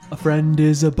A friend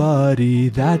is a buddy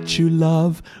that you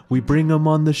love. We bring them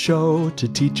on the show to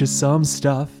teach us some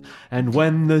stuff. And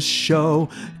when the show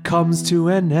comes to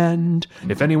an end,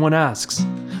 if anyone asks,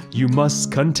 you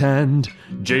must contend.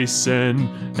 Jason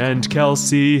and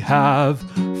Kelsey have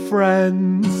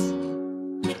friends.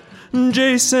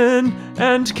 Jason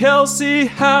and Kelsey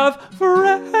have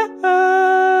friends.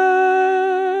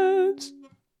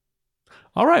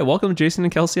 All right, welcome to Jason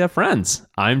and Kelsey Have Friends.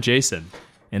 I'm Jason.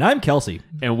 And I'm Kelsey.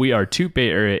 And we are two Bay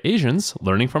Area Asians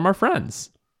learning from our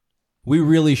friends. We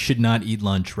really should not eat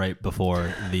lunch right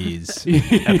before these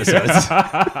episodes.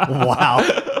 Wow.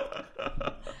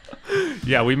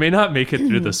 Yeah, we may not make it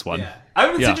through this one. Yeah.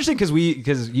 It's interesting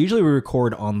because usually we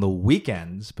record on the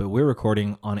weekends, but we're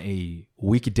recording on a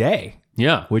weekday.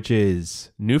 Yeah. Which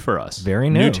is new for us. Very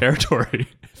new. New territory.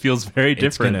 Feels very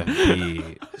different. It's going to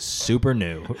be super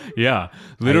new. Yeah.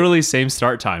 Literally same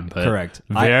start time, but correct.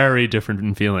 Very different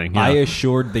in feeling. Yeah. I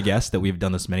assured the guests that we've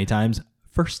done this many times.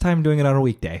 First time doing it on a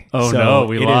weekday. Oh, so no,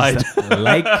 we lied.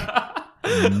 Like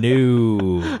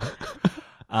new.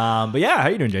 But yeah, how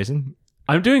you doing, Jason?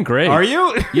 I'm doing great. Are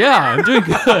you? Yeah, I'm doing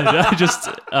good. I just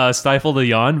stifled a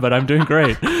yawn, but I'm doing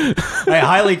great. I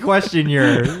highly question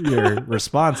your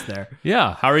response there.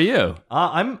 Yeah, how are you?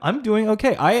 I'm doing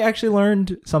okay. I actually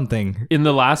learned something in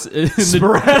the last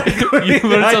sporadically. You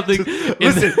learned something.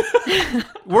 Listen,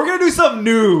 we're gonna do something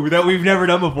new that we've never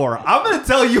done before. I'm gonna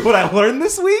tell you what I learned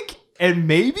this week, and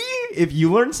maybe if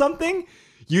you learned something,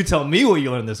 you tell me what you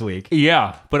learned this week.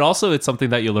 Yeah, but also it's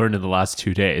something that you learned in the last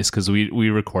 2 days because we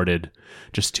recorded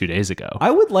just 2 days ago.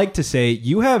 I would like to say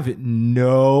you have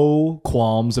no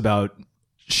qualms about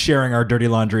sharing our dirty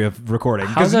laundry of recording.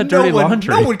 How's that dirty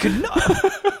laundry? No one could know.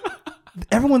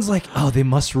 Everyone's like, oh, they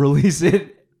must release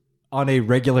it on a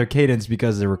regular cadence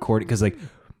because they're recording. Because like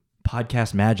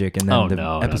podcast magic, and then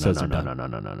episodes are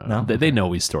done. No. They know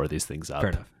we store these things up,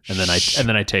 and then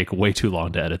I take way too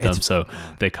long to edit them, so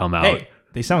they come out. Hey,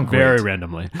 they sound great. Very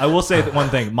randomly. I will say that one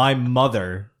thing. My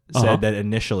mother said that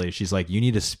initially she's like, you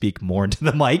need to speak more into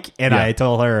the mic. And I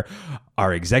told her,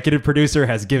 our executive producer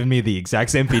has given me the exact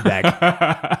same feedback.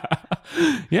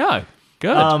 Yeah,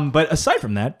 good. But aside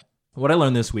from that, what I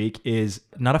learned this week is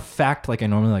not a fact like I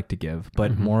normally like to give,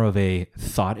 but more of a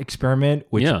thought experiment,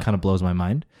 which kind of blows my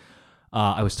mind.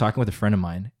 I was talking with a friend of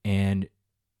mine, and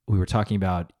we were talking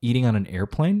about eating on an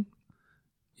airplane.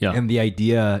 Yeah. And the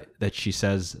idea that she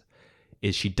says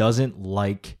is she doesn't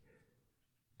like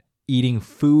eating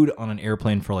food on an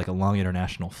airplane for like a long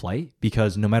international flight,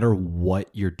 because no matter what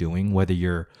you're doing, whether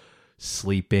you're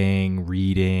sleeping,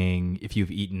 reading, if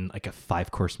you've eaten like a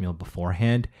 5-course meal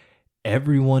beforehand,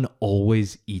 everyone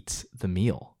always eats the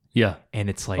meal. Yeah. And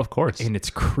it's like, of course. And it's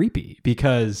creepy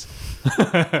because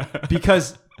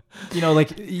you know,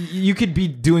 like you could be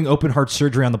doing open heart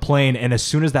surgery on the plane, and as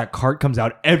soon as that cart comes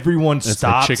out, everyone stops.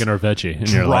 Like chicken or veggie. And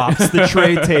drops the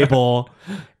tray table.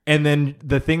 And then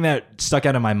the thing that stuck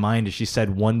out in my mind is she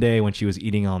said one day when she was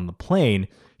eating on the plane,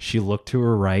 she looked to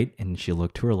her right and she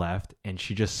looked to her left, and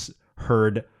she just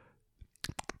heard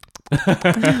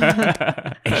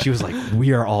and she was like,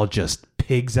 we are all just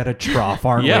pigs at a trough,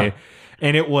 aren't we?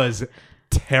 And it was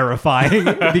terrifying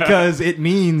because it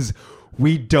means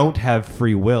we don't have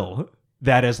free will.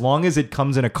 That as long as it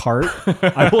comes in a cart,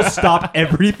 I will stop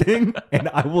everything and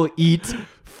I will eat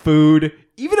food,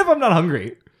 even if I'm not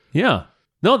hungry. Yeah.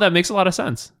 No, that makes a lot of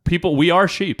sense. We are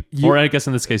sheep, or I guess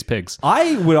in this case, pigs.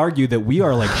 I would argue that we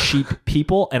are like sheep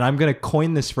people, and I'm going to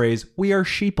coin this phrase, we are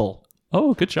sheeple.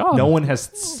 Oh, good job. No one has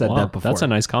said that before. That's a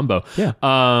nice combo. Yeah.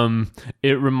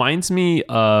 It reminds me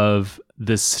of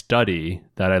this study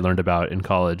that I learned about in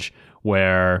college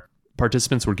where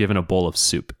participants were given a bowl of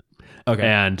soup. Okay.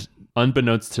 And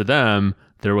unbeknownst to them,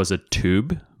 there was a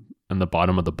tube in the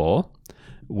bottom of the bowl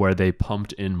where they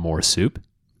pumped in more soup.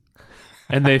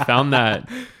 And they found that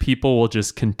people will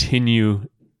just continue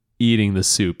eating the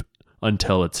soup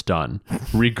until it's done,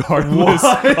 regardless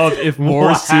of if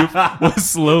more soup was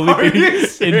slowly being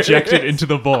injected into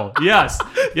the bowl. Yes.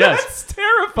 That's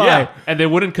terrifying. Yeah. And they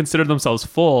wouldn't consider themselves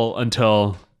full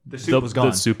until the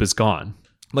soup is gone.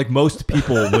 Like most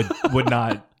people would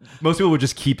not. Most people would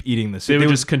just keep eating the soup. They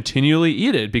would just continually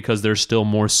eat it because there's still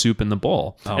more soup in the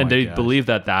bowl. Oh, and they believe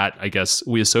that, I guess,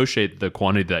 we associate the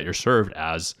quantity that you're served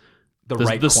as the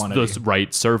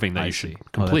right serving that you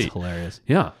should complete. That's hilarious.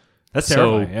 Yeah. That's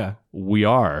terrifying. Yeah. We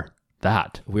are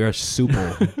that. We are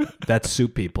souple. That's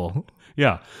soup people.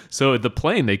 Yeah. So the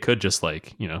plane, they could just have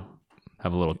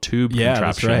a little tube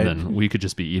contraption, and we could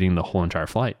just be eating the whole entire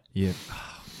flight. Yeah.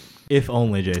 If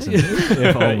only, Jason.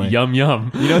 If only. Yum,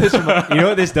 yum. You know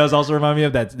what this does also remind me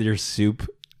of? That your soup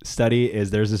study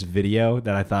is there's this video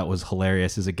that I thought was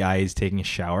hilarious. Is a guy, he's taking a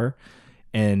shower,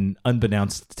 and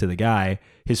unbeknownst to the guy,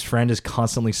 his friend is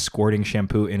constantly squirting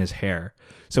shampoo in his hair.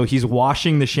 So he's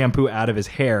washing the shampoo out of his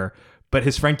hair, but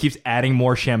his friend keeps adding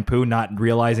more shampoo, not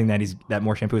realizing that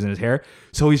more shampoo is in his hair.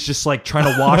 So he's just like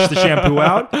trying to wash the shampoo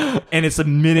out, and it's a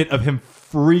minute of him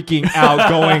freaking out,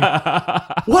 going,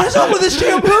 "What is up with this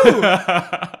shampoo?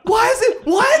 Why is it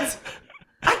what?"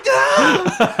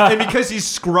 And because he's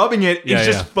scrubbing it, it's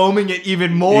just foaming it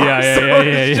even more.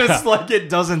 It's just like it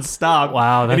doesn't stop.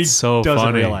 Wow, that's so doesn't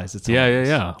funny. Realize it's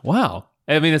yeah. Wow.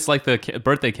 I mean, it's like the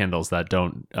birthday candles that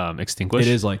don't extinguish.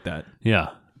 It is like that. Yeah.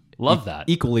 Love that.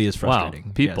 Equally as frustrating.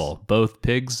 Wow. People, both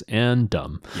pigs and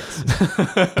dumb. Yes.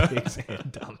 Pigs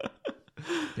and dumb.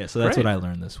 Yeah, so that's what I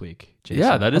learned this week, Jason.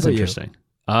 Yeah, that is interesting.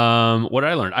 What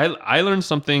I learned? I learned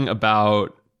something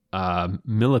about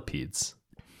millipedes.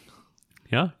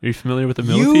 Yeah? Are you familiar with the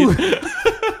millipede?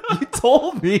 You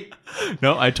told me.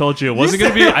 No, I told you it wasn't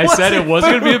going to be. I said it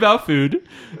wasn't going to be about food.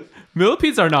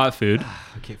 Millipedes are not food.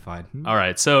 Okay, fine. All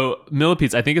right. So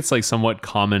millipedes, I think it's like somewhat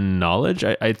common knowledge.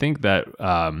 I think that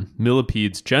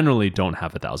millipedes generally don't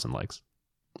have 1,000 legs,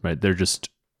 right? They're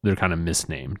kind of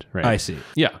misnamed, right? I see.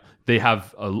 Yeah. They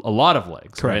have a lot of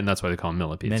legs, right? And that's why they call them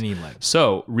millipedes. Many legs.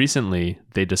 So recently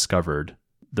they discovered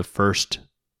the first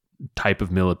type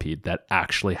of millipede that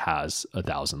actually has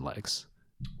 1,000 legs.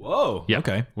 Whoa. Yeah.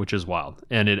 Okay. Which is wild.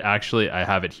 And it actually, I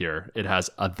have it here. It has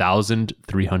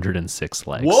 1,306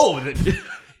 legs. Whoa.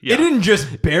 Yeah. It didn't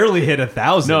just barely hit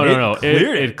 1,000. No.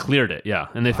 It cleared it. Yeah.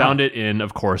 And they found it in,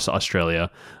 of course, Australia.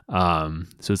 So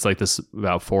it's like this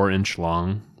about 4-inch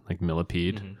long, like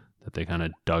millipede that they kind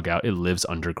of dug out. It lives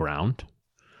underground.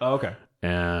 Oh, okay.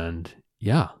 And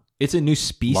yeah. It's a new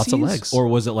species? Lots of legs. Or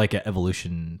was it like an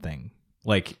evolution thing?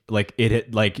 Like it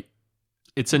hit like...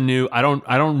 It's a new. I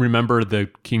don't remember the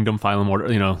kingdom, phylum,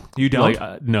 order. You know, you don't.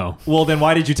 Like, no. Well, then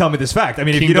why did you tell me this fact? I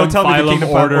mean, kingdom, if you don't tell me the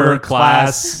kingdom, order,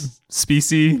 class,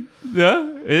 species,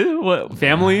 what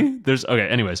family? There's okay.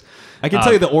 Anyways, I can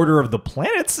tell you the order of the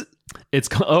planets. It's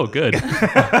good.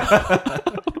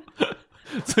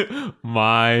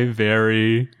 My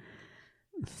very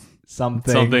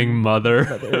something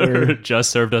mother just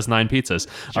served us 9 pizzas.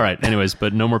 All right. Anyways,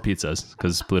 but no more pizzas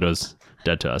because Pluto's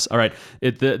dead to us. All right.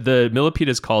 The millipede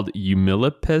is called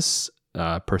Eumillipus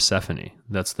Persephone.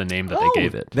 That's the name that they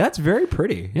gave it. That's very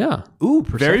pretty. Yeah. Ooh,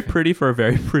 Persephone. Very pretty for a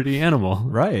very pretty animal.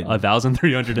 Right.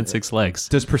 1,306 legs.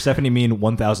 Does Persephone mean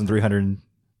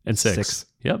 1,306?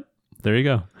 Yep. There you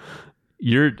go.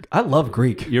 I love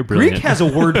Greek. You're brilliant. Greek has a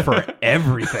word for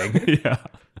everything. Yeah.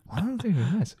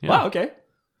 Nice. Yeah. Wow, okay.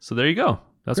 So there you go.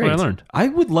 That's what I learned. I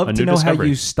would love to know discovery. how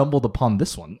you stumbled upon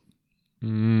this one.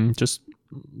 Just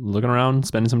looking around,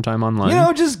 spending some time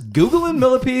online. Just Googling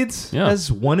millipedes,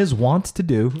 as one is wont to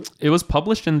do. It was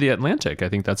published in The Atlantic. I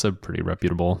think that's a pretty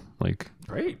reputable,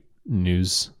 great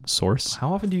news source.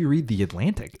 How often do you read The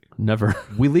Atlantic? Never.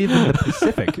 We live in the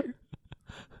Pacific.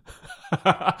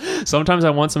 Sometimes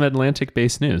I want some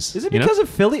Atlantic-based news. Is it because of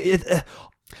Philly?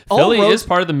 Philly is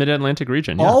part of the Mid-Atlantic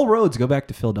region. Yeah. All roads go back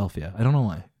to Philadelphia. I don't know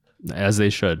why. As they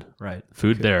should. Right.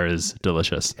 Food there is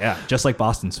delicious. Yeah, just like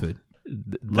Boston's food.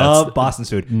 Love Boston's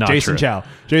food. Jason Chow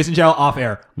off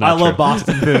air. I love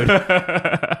Boston food.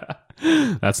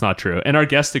 That's not true. And our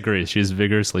guest agrees. She's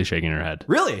vigorously shaking her head.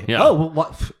 Really? Yeah. Oh,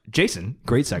 well, Jason,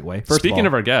 great segue. Speaking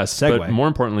of our guests, but more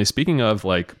importantly, speaking of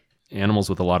animals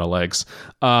with a lot of legs,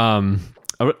 I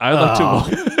would like to...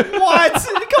 What?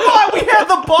 Come on, we had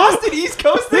the Boston East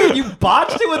Coast thing. You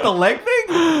botched it with the leg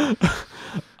thing?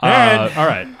 All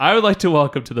right. I would like to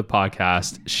welcome to the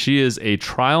podcast. She is a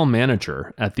trial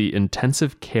manager at the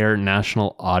Intensive Care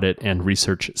National Audit and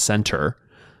Research Center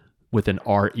with an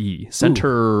RE.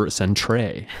 Centre.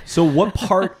 So what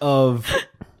part of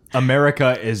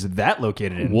America is that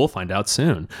located in? We'll find out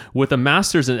soon. With a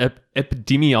master's in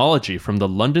epidemiology from the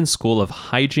London School of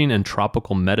Hygiene and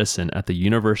Tropical Medicine at the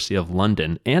University of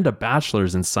London and a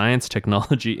bachelor's in Science,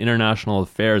 Technology, International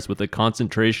Affairs with a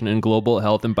concentration in global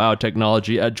health and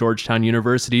biotechnology at Georgetown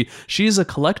University, she is a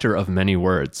collector of many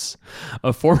words.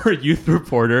 A former youth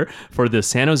reporter for the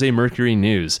San Jose Mercury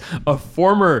News, a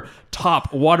former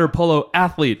top water polo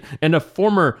athlete, and a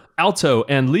former alto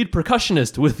and lead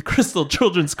percussionist with Crystal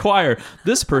Children's Choir.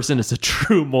 This person is a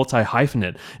true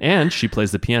multi-hyphenate, and she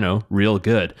plays the piano real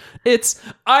good. It's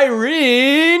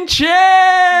Irene Chang!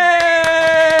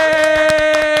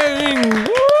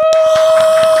 Woo!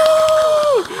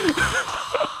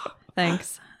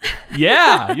 Thanks.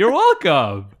 Yeah, you're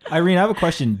welcome. Irene, I have a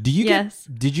question. Did you Yes.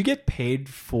 get paid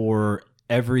for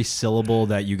every syllable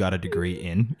that you got a degree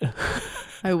in?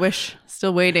 I wish.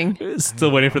 Still waiting.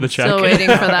 Still waiting for the check. Still waiting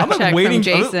for that check from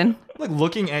Jason. I'm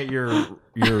looking at your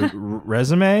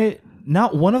resume.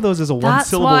 not one of those is a one That's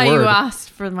syllable why word. you asked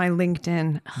for my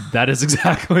LinkedIn. That is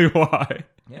exactly why.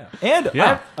 Yeah. And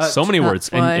Yeah, so many words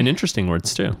why. and interesting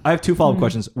words too. I have two follow-up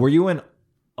questions. Were you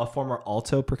a former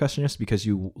alto percussionist because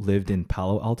you lived in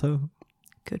Palo Alto?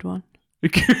 Good one.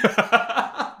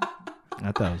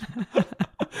 Not that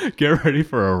was Get ready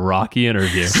for a rocky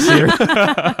interview.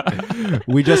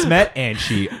 We just met and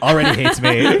she already hates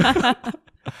me.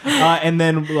 And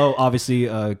then, well, obviously,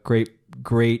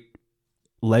 great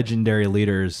legendary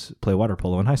leaders play water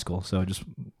polo in high school. So just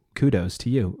kudos to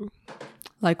you.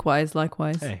 Likewise.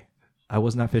 Hey, I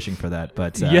was not fishing for that,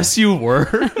 but Yes, you were.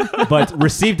 but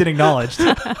received and acknowledged.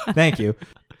 Thank you.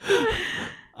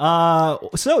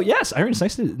 So yes, Irene,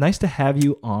 it's nice to have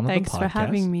you on Thanks the podcast. for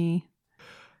having me.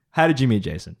 How did you meet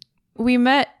Jason? We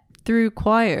met through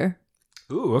choir,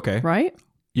 Ooh, okay. right?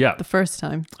 Yeah, The first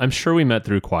time. I'm sure we met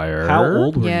through choir. How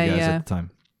old were Yeah, you guys yeah. at the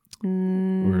time?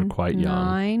 We were quite young.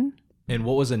 9. And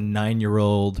what was a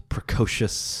 9-year-old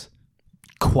precocious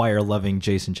choir-loving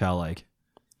Jason Chow like?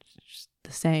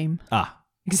 The same. Ah,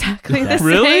 Exactly the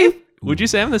Really? same. Would you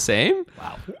say I'm the same?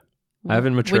 wow. I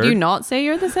haven't matured. Would you not say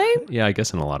you're the same? Yeah, I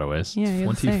guess in a lot of ways. Yeah, you're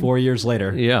the same. 24 years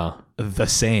later, Yeah. the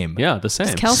same. Yeah, the same.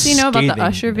 Does Kelsey know about the Scathing.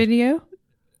 Usher video?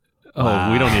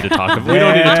 Oh, we don't need to talk about. We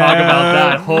don't need to talk about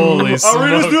that. Holy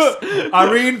smokes!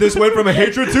 Irene, this went from a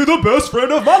hatred to the best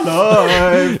friend of my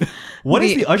life. What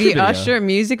is the Usher video? Usher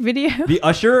music video? The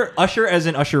Usher as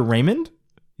in Usher Raymond?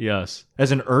 Yes,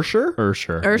 As in Ursher?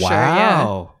 Ursher. Ursher, yeah.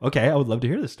 Wow. Okay, I would love to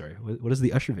hear this story. What is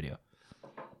the Usher video?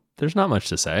 There's not much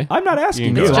to say. I'm not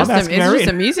asking You you. can go. I'm asking It's just a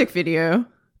Irene. music video.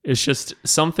 It's just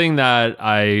something that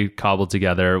I cobbled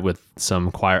together with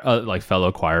some choir,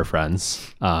 fellow choir friends.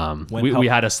 We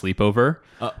had a sleepover,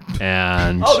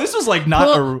 and Oh, this was like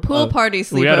not Pool party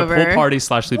sleepover. we had a pool party /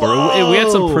 sleepover. We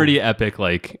had some Whoa. pretty epic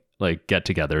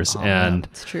get-togethers, and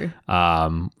It's true.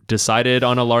 decided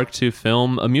on a lark to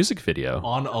film a music video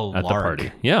on a at lark. the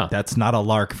party. Yeah, That's not a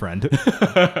lark, friend.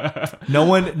 No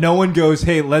one goes,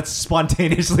 "Hey, let's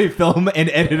spontaneously film and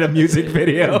edit a music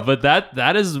video." but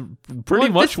that is pretty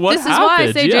Well, much what this happened. is why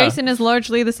I say yeah. Jason is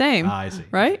largely the same. I see.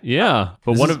 Right? Yeah,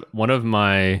 but one of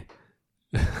my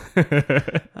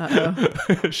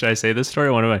Uh-oh. should I say this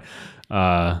story? One of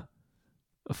my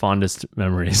fondest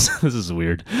memories. This is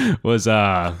weird. Was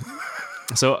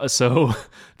so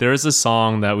there is a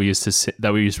song that we used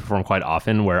to perform quite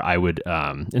often where I would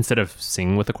instead of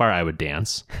singing with the choir, I would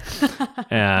dance.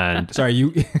 And Sorry,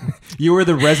 you were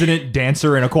the resident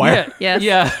dancer in a choir. Yes.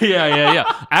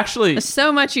 yeah. Actually, There's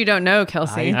so much you don't know,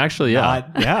 Kelsey. yeah.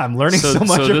 I'm learning So- so much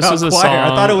so this about was a choir. I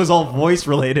song- thought it was all voice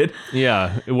related.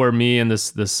 Yeah, where me and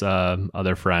this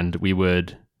other friend,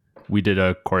 we did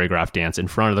a choreographed dance in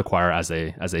front of the choir as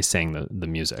they sang the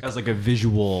music. As like a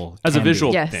visual. As a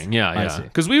visual Yes. thing, yeah. see.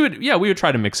 Because we would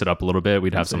try to mix it up a little bit.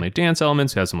 We'd have some like dance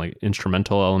elements, we have some like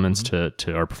instrumental elements to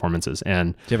our performances.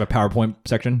 And Do you have a PowerPoint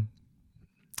section?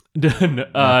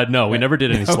 no, we never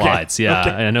did any Okay. slides. Yeah, Okay.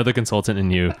 and I know the consultant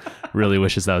in you really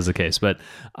wishes that was the case. But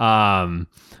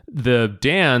the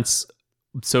dance,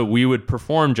 so we would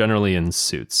perform generally in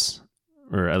suits,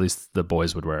 or at least the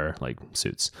boys would wear like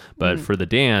suits. But for the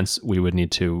dance, we would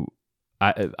need to.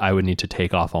 I would need to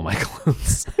take off all my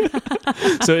clothes.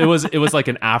 So it was like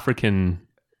an African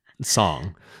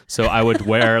song. So I would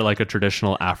wear like a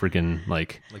traditional African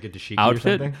like Like a dashiki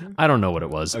outfit. or something? I don't know what it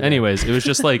was. Anyways, it was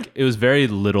just like it was very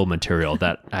little material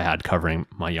that I had covering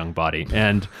my young body,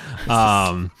 and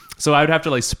so I would have to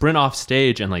like sprint off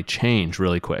stage and like change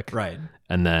really quick, Right.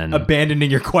 and then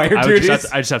Abandoning your choir I would duties.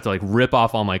 I just have to like rip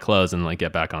off all my clothes and like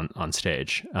get back on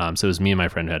stage. So it was me and my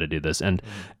friend who had to do this, and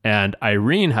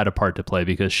Irene had a part to play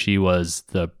because she was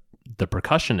the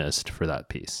percussionist for that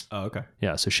piece. Oh, okay.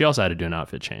 Yeah, so she also had to do an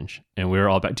outfit change, and we were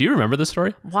all back. Do you remember the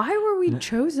story? Why were we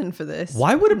chosen for this?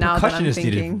 Why would a Now that I'm percussionist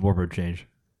need a thinking? wardrobe change?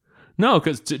 No,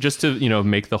 because just to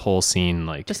make the whole scene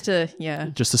like Just to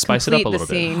spice it up a complete the little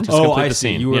scene. bit. Just complete I the see.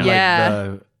 scene. You were yeah.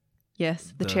 like Yeah.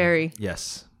 Yes, the cherry.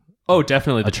 Yes. Oh,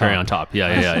 definitely the cherry top. on top.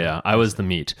 Yeah. I was the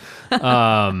meat.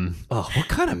 Oh, what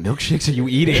kind of milkshakes are you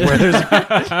eating? Where there's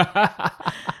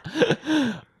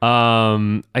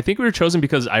I think we were chosen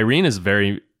because Irene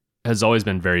has always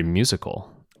been very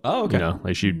musical. Oh, okay. You know,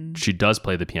 like she does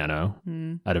play the piano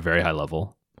at a very high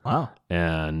level, Wow.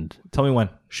 and Tell me when.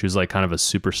 she was like kind of a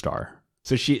superstar.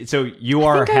 So you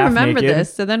are I think half I remember naked.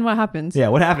 this. So then what happens? Yeah.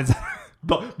 What happens?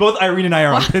 Both Irene and I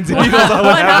are on pins and What, needles on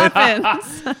what happened.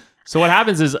 happens? So what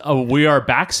happens is we are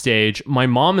backstage. My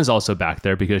mom is also back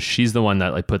there because she's the one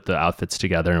that like put the outfits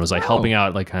together and was like helping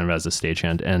out like kind of as a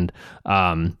stagehand. And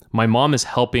my mom is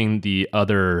helping the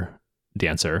other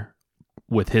dancer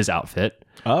with his outfit.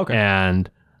 Oh, okay. And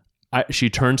she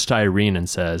turns to Irene and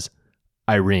says,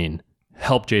 "Irene,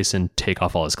 help Jason take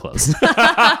off all his clothes.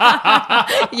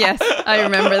 Yes, I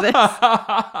remember this.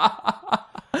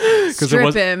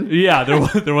 Strip him. Yeah,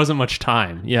 there wasn't much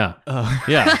time. Yeah.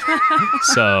 Yeah.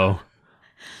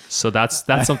 So that's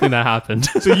something that happened.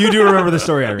 So you do remember the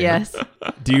story, Irene? Yes.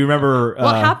 Do you remember?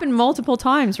 Well, it happened multiple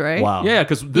times, right? Wow. Yeah,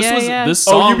 because this Oh,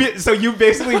 song. so you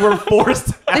basically were forced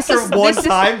after one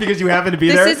time because you happened to be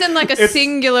there? This isn't like a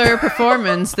singular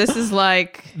performance. This is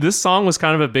like... This song was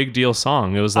kind of a big deal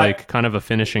song. It was like kind of a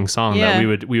finishing song that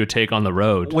we would take on the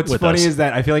road. What's with funny us. is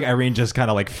that I feel like Irene just kind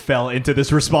of like fell into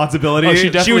this responsibility. Oh, she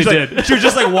definitely did. She was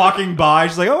just like walking by.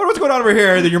 She's like, "Oh, what's going on over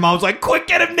here?" And then your mom's like, "Quick,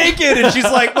 get him naked!" And she's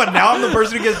like, "What? Now I'm the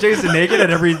person who gets Jason naked at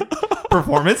every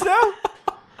performance now?"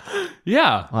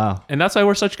 Yeah. Wow. And that's why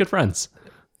we're such good friends.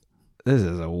 This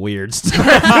is a weird story.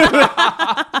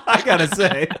 I gotta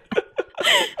say.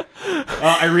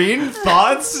 Irene,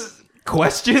 thoughts,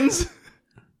 questions?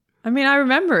 I mean, I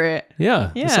remember it.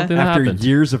 Yeah. Yeah. It's something that After happened.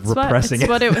 years of repressing It is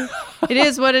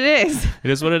what it is. It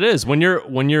is what it is. When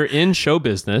you're in show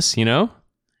business, you know,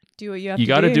 Do what you have you to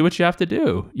got do. to do what you have to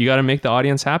do. You got to make the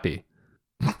audience happy.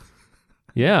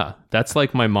 Yeah, that's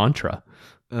like my mantra.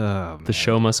 The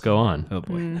show must go on. Oh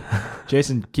boy.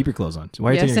 Jason, keep your clothes on.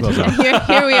 Why are you Yes, taking your clothes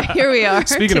off? here we are.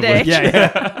 Speaking of today. which,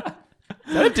 Yeah.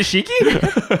 Is that a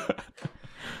dashiki?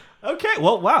 Okay.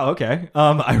 Well, wow. Okay.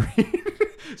 Irene.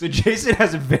 So Jason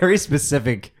has a very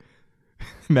specific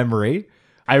memory.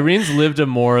 Irene's lived a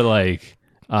more like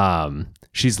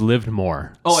she's lived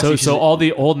more. Oh, I see. So all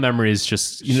the old memories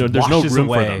just there's no washes room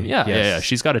away. for them. Yeah, Yes. yeah.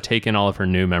 She's got to take in all of her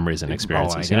new memories and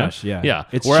experiences. Oh my gosh, you know? yeah. yeah.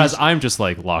 It's Whereas just- I'm just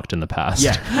like locked in the past.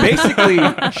 Yeah. Basically,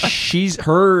 she's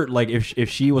her like if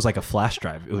she was like a flash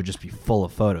drive, it would just be full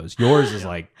of photos. Yours is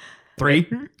like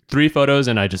Three photos,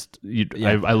 and I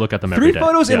look at them every three day.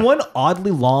 photos Yeah. in one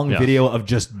oddly long Yeah. video of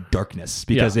just darkness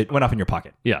because it went off in your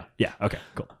pocket. Yeah. Yeah. Okay.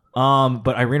 Cool.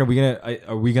 But Irene,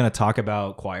 are we gonna talk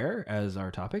about choir as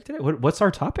our topic today? What's our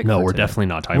topic? No, for we're today? definitely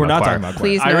not talking We're about not choir. talking about choir.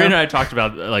 Please, no. Irene and I talked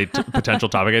about like potential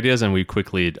topic ideas, and we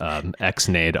quickly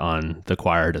ex-nayed on the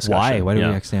choir discussion. Why? Why do we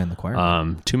Yeah. extend the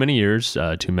choir? Too many years,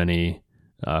 too many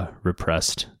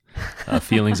repressed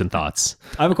feelings and thoughts.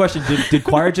 I have a question. Did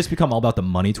choir just become all about the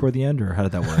money toward the end, or how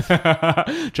did that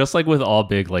work? Just like with all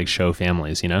big like show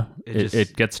families, you know,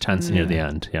 it gets tense near the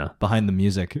end. Yeah, Behind the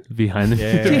music. behind the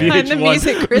Behind the VH1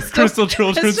 music, Crystal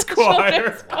Children's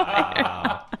Choir.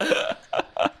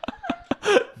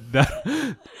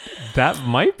 That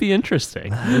might be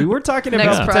interesting. We were talking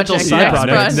Next about potential project. side Next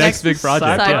projects. project. Next big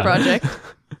project. Side yeah. project.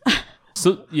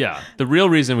 So yeah, the real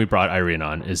reason we brought Irene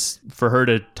on is for her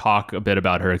to talk a bit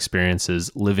about her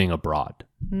experiences living abroad.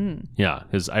 Yeah,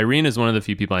 because Irene is one of the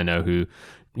few people I know who,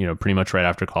 pretty much right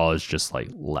after college just like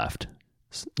left,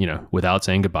 without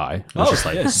saying goodbye. It was just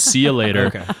like, see you later.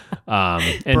 Okay.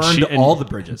 And Burned all the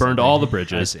bridges. Burned all the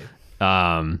bridges. I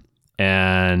see.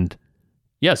 And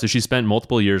yeah, so she spent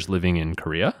multiple years living in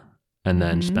Korea, and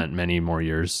then spent many more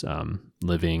years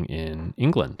living in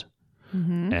England,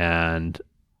 and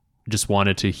just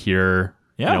wanted to hear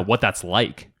what that's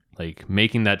like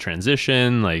making that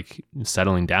transition, like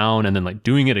settling down, and then like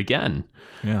doing it again.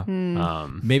 Yeah.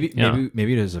 Maybe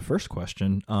it is the first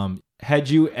question. Had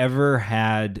you ever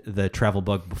had the travel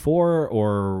bug before,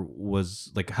 or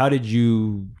was like, how did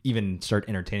you even start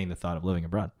entertaining the thought of living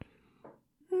abroad?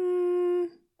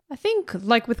 I think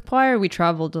like with choir, we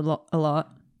traveled a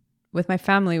lot. With my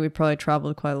family, we probably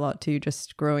traveled quite a lot too.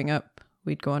 Just growing up,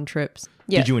 we'd go on trips.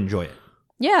 Yeah. Did you enjoy it?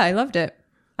 Yeah, I loved it.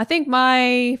 I think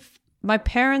my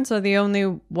parents are the only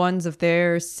ones of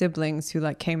their siblings who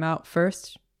like came out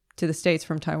first to the States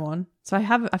from Taiwan. So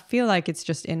I feel like it's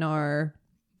just in our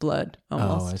blood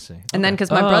almost. Oh, I see. And then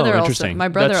because my interesting.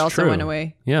 brother That's also true. went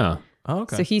away. Yeah. Oh,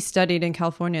 okay. So he studied in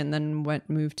California and then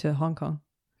moved to Hong Kong.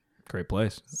 Great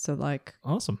place. So like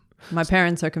Awesome. my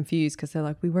parents are confused because they're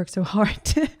like, we work so hard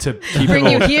to To keep bring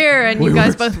it you all- here and you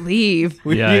guys both leave.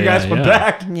 you Yeah, guys yeah, went yeah.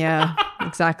 back. Yeah,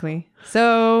 exactly.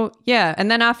 So yeah, and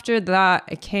then after that,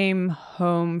 I came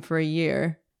home for a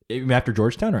year. After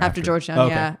Georgetown or After Georgetown, Oh,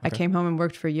 okay, yeah. I okay. came home and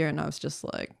worked for a year and I was just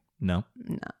like, No,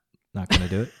 no. not gonna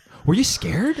do it. Were you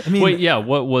scared? I mean, Wait, yeah.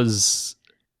 What was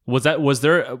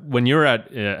there when you were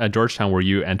at Georgetown? Were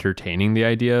you entertaining the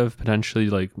idea of potentially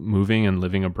like moving and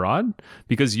living abroad?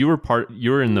 Because you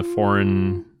were in the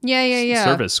foreign Yeah.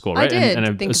 service school, I right? did and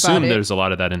I think assume about it. there's a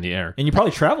lot of that in the air. and you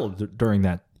probably traveled during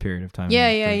that period of time.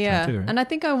 Yeah. during time too, right? And I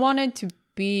think I wanted to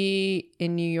be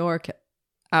in New York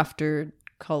after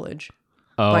college.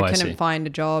 Oh, but I I couldn't see. find a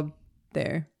job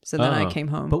there. So then I Oh. came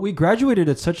home. But we graduated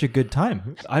at such a good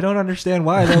time. I don't understand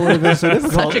why that would have been so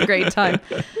difficult. Such a great time.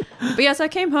 But yes, I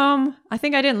came home. I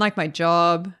think I didn't like my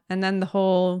job. And then the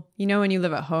whole, when you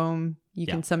live at home, you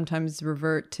can sometimes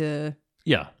revert to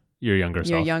Yeah. Your younger self.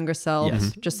 Your younger self.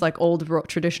 Yes. Just like old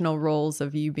traditional roles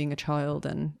of you being a child.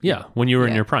 And Yeah. When you were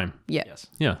in Yeah. your prime. yeah. Yes.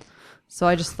 Yeah. So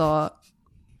I just thought,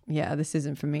 yeah, this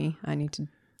isn't for me. I need to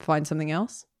find something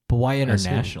else. But why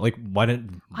international? Like, why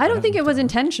didn't? I don't think it was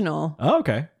intentional. Oh,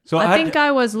 okay. So I think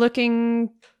I was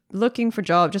looking for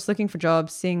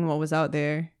jobs, seeing what was out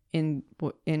there in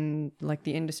like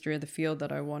the industry or the field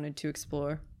that I wanted to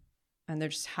explore, and there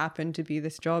just happened to be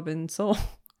this job in Seoul,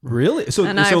 really. So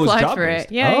and so I it was applied job for based.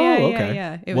 it. Yeah, Oh, yeah.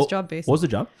 okay. It was job based. What was the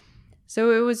job?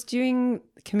 So it was doing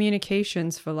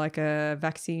communications for like a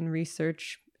vaccine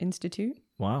research institute.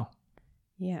 Wow.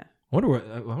 Yeah. I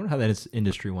wonder how that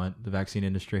industry went, the vaccine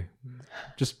industry.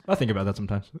 I think about that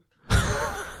sometimes.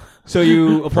 So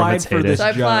you applied its for heyday. this So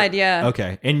I job. applied, yeah.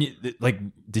 Okay. And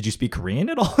did you speak Korean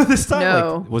at all this time?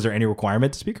 No. Like, was there any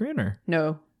requirement to speak Korean or?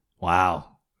 No. Wow.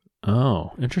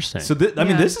 Oh, interesting. So I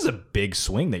mean, Yeah. this is a big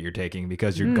swing that you're taking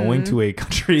because you're going to a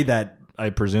country that I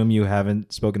presume you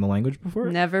haven't spoken the language before.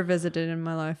 Never visited in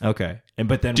my life. Okay.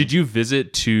 But then Did you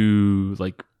visit to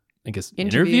like, I guess,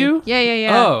 interview?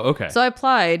 Yeah. Oh, okay. So I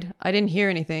applied. I didn't hear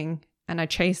anything, and I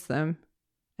chased them,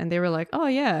 and they were like, "Oh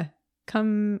yeah,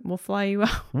 come, we'll fly you out."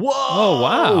 Whoa! Oh,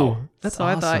 wow. That's so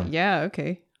awesome. I thought, yeah,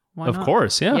 okay, why of not?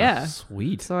 course. Yeah. Yeah.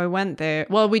 Sweet. So I went there.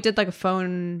 Well, we did like a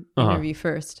phone Uh-huh. interview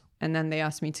first, and then they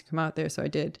asked me to come out there, so I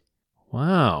did.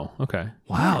 Wow. Okay.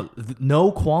 Wow.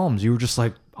 No qualms. You were just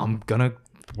like, I'm gonna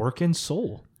work in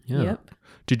Seoul. Yeah. Yep.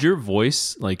 Did your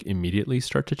voice like immediately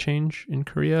start to change in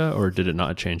Korea, or did it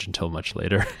not change until much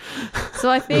later? So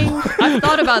I think I've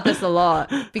thought about this a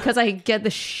lot because I get the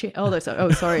shit. Oh,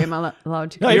 sorry. Am I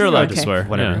allowed to? No, You're allowed Okay. to swear.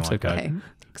 Whatever Yeah, you it's want. okay. Okay.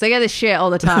 Because I get this shit all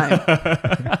the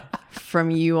time from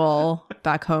you all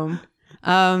back home.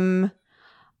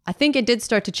 I think it did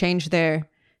start to change there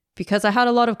because I had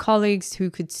a lot of colleagues who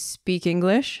could speak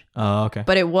English, Oh, okay.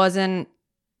 but it wasn't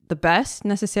the best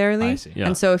necessarily. I see. Yeah.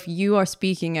 And so if you are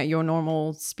speaking at your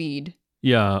normal speed,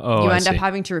 Yeah. Oh, you I end up see.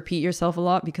 having to repeat yourself a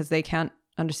lot because they can't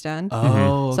understand.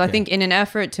 Oh, So I okay. think in an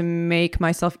effort to make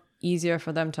myself easier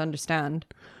for them to understand,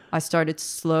 I started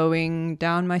slowing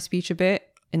down my speech a bit,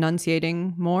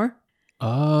 enunciating more.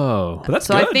 Oh. But that's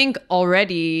So good. I think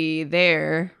already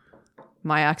there,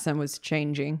 my accent was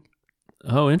changing.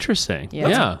 Oh, interesting. Yeah.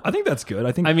 Yeah. I think that's good.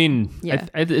 I think. I mean, Yeah.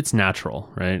 it's natural,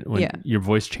 right? When Yeah. your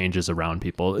voice changes around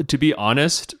people. To be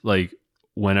honest, like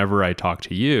whenever I talk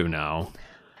to you now,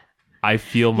 I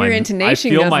feel my Your intonation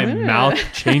I feel my goes, "Ugh." mouth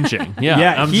changing. Yeah.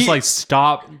 Yeah, I'm just like,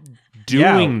 stop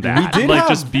Yeah, doing we that. did Like have-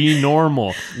 just be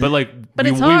normal. But like But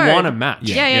we it's hard. want to match.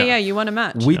 Yeah. You want to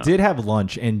match. we did have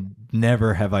lunch, and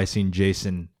never have I seen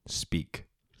Jason speak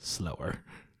slower.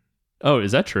 Oh,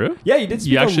 is that true? Yeah, you did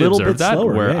speak You a actually little observed bit that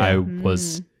slower. where yeah, I yeah.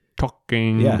 was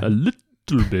talking Yeah. a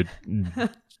little bit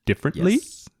differently.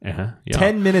 Yes. Yeah.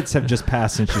 10 minutes have just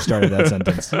passed since you started that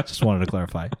sentence. Just wanted to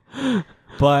clarify.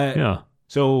 But Yeah.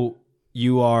 so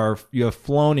you have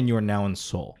flown and you are now in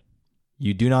Seoul.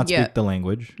 You do not speak Yeah. the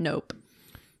language. Nope.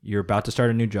 You're about to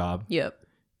start a new job. Yep.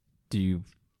 Do you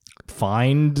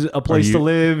find a place you- to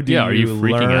live? Do yeah, are you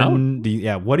freaking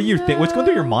out? What do you think? What's going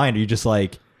through your mind? Are you just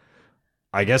like,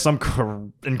 I guess I'm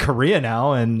in Korea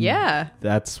now, and Yeah.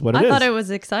 that's what it I is. thought it was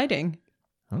exciting.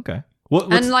 Okay.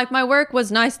 What's, And like my work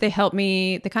was nice. They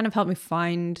kind of helped me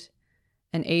find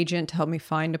an agent to help me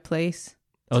find a place.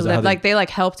 Oh, is So that how that, like they like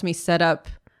helped me set up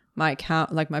my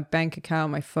account, like my bank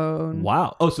account, my phone.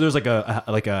 wow. Oh, so there's like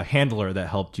a handler that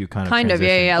helped you kind of Kind of,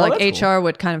 transition. yeah. Oh, Like that's HR cool.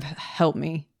 would kind of help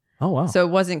me. Oh wow. So it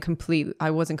wasn't complete.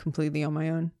 I wasn't completely on my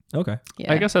own. Okay.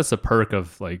 Yeah. I guess that's the perk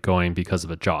of like going because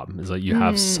of a job is like you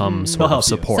have some They'll sort help of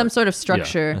you. support. Some sort of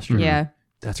structure. that's true. Yeah.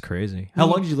 That's crazy. How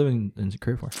long did you live in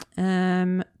Korea for?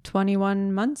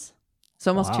 21 months. So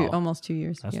almost Wow. almost 2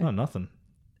 years. That's yeah. not nothing.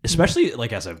 Especially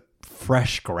like as a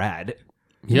fresh grad.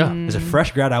 Yeah. As a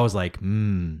fresh grad, I was like,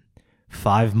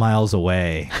 5 miles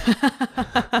away.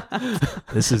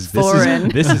 This is Foreign.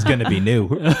 this is gonna be new.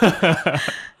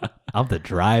 I'll have to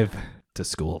drive to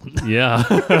school. Yeah.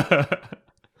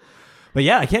 But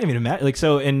yeah, I can't even imagine. Like,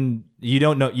 so, and you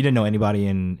didn't know anybody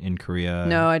in Korea.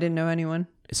 No, I didn't know anyone.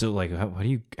 So like,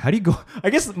 how do you go? I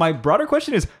guess my broader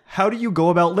question is, how do you go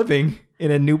about living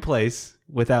in a new place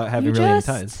without having You really any just-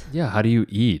 ties? Yeah. How do you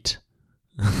eat?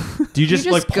 Do you just, just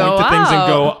like point go to things and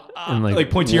go, out. And, like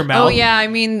point to your mouth? Oh yeah, I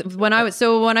mean when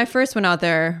I first went out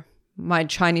there, my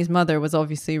Chinese mother was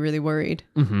obviously really worried,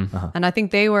 and I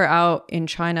think they were out in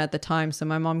China at the time, so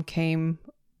my mom came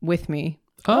with me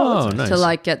Oh, nice. to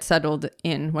like get settled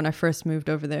in when I first moved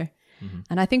over there,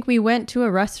 and I think we went to a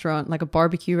restaurant, like a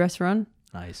barbecue restaurant,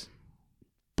 Nice.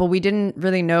 but we didn't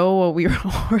really know what we were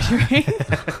ordering,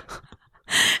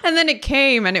 and then it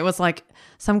came and it was like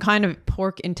some kind of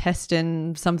pork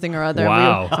intestine, something or other.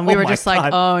 Wow. And we were Oh my just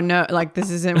like, God. oh no, like this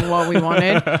isn't what we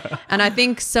wanted. And I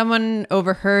think someone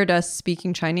overheard us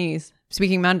speaking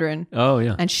Mandarin. Oh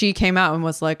yeah. And she came out and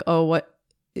was like, oh,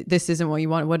 this isn't what you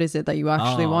want. What is it that you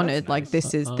actually wanted? that's Like, nice.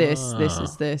 this is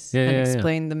this. Yeah, and yeah, yeah.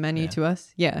 explained the menu to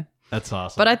us. Yeah. That's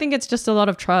awesome. But I think it's just a lot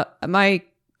of my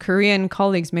Korean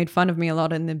colleagues made fun of me a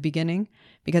lot in the beginning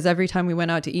because every time we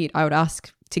went out to eat, I would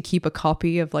ask to keep a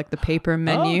copy of like the paper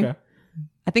menu. okay.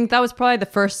 I think that was probably the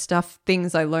first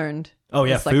things I learned. Oh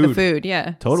yeah, It's like the food,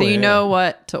 yeah. Totally, So you yeah. know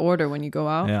what to order when you go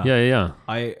out. Yeah. Yeah.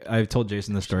 I've told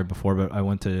Jason this story before, but I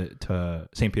went to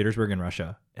St. Petersburg in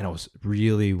Russia, and I was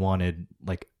really wanted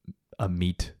like a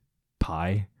meat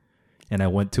pie, and I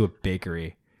went to a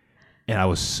bakery, and I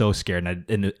was so scared,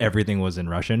 and everything was in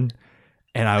Russian,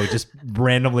 and I would just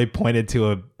randomly pointed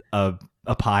to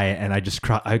a pie, and I just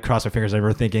I crossed my fingers. I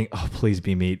remember thinking, "Oh, please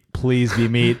be meat, please be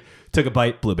meat." Took a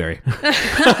bite, blueberry.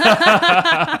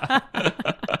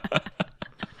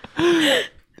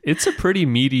 It's a pretty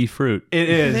meaty fruit. It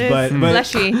is, It is but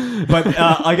fleshy. but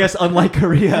I guess unlike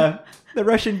Korea, the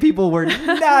Russian people were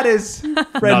not as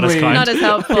friendly. kind. Not as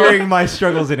helpful. Hearing my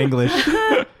struggles in English,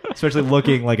 especially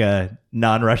looking like a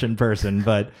non-Russian person,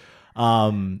 but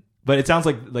it sounds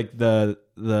like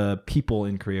the people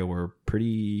in Korea were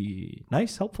pretty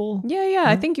nice, helpful. Yeah.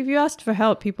 I think if you asked for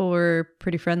help, people were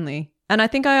pretty friendly. And I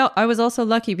think I was also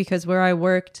lucky because where I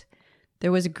worked,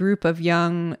 there was a group of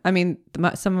some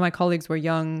of my colleagues were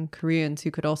young Koreans who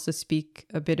could also speak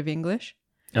a bit of English.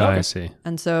 Oh, I see.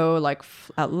 And so like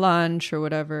at lunch or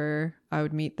whatever, I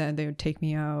would meet them. They would take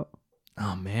me out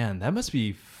Oh man, that must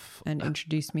be. and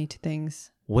introduce me to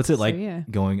things. What's it like yeah.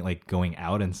 going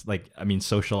out and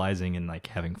socializing and like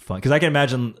having fun? Because I can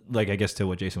imagine, like, I guess to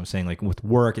what Jason was saying, like with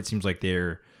work, it seems like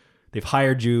they've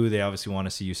hired you. They obviously want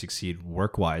to see you succeed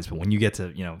work wise. But when you get to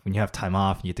when you have time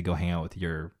off and you get to go hang out with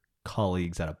your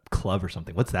colleagues at a club or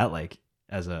something, what's that like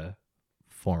as a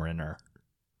foreigner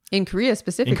In Korea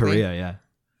specifically. in Korea? Yeah.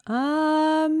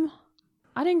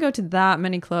 I didn't go to that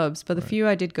many clubs, but the few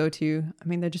I did go to, I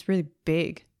mean, they're just really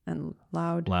big and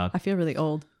loud. Loud. I feel really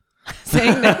old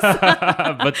saying this.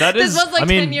 But that This is was like 10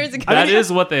 mean, years ago. that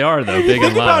is what they are though. Big Think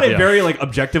and loud. about it yeah. very like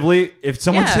objectively. If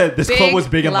someone Yeah, said this club big, was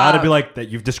big and loud, I'd be loud. like, that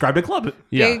you've described a club.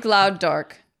 Yeah. Big, loud,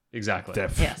 dark. Exactly.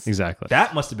 Yes. Exactly.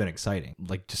 That must have been exciting.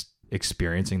 Like just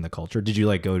experiencing the culture. Did you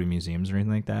like go to museums or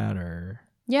anything like that, or?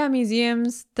 Yeah,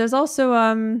 museums. There's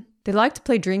also they like to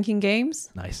play drinking games,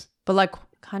 Nice. but like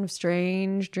kind of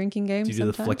strange drinking games. Do you do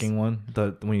the sometimes. flicking one?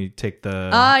 When you take the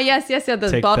Yes. The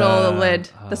take bottle lid,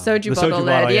 the soju bottle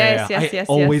lid. yeah. Yes.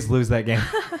 I always lose that game.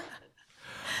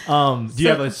 Do you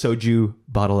have a soju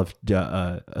bottle of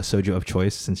a soju of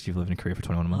choice since you've lived in Korea for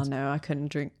 21 Oh months? no, I couldn't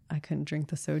drink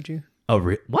the soju. Oh,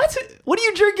 what? What do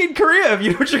you drink in Korea if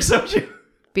you don't drink soju?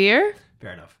 Beer,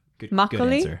 Fair enough. Good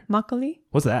makgeolli, answer. makgeolli.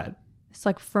 What's that? It's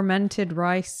like fermented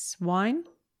rice wine.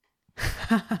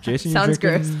 Jason, Sounds you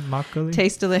drinking gross. makgeolli?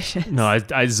 Tastes delicious. No,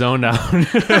 I zoned out.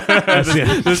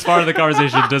 this part of the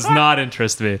conversation does not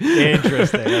interest me.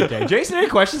 Interesting. Okay, Jason, any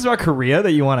questions about Korea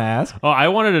that you want to ask? Oh, I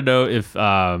wanted to know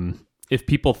if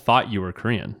people thought you were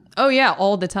Korean. Oh yeah,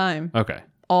 all the time. Okay.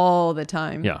 All the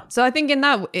time. Yeah. So I think in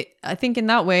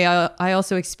that way, I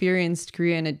also experienced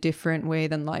Korea in a different way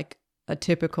than like a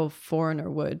typical foreigner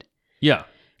would. Yeah.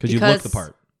 Because you look the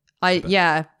part.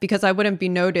 Because I wouldn't be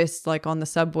noticed like on the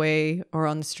subway or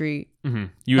on the street. Mm-hmm.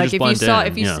 You would Like just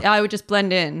blend in. Yeah. I would just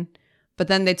blend in, but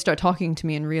then they'd start talking to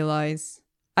me and realize.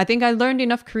 I think I learned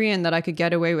enough Korean that I could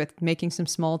get away with making some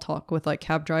small talk with like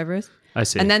cab drivers. I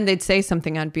see. And then they'd say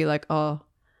something, I'd be like, "Oh,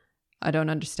 I don't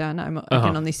understand. I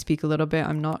can only speak a little bit.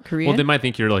 I'm not Korean." Well, they might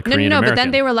think you're like No, Korean American. but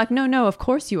then they were like, no, of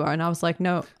course you are. And I was like,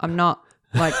 no, I'm not.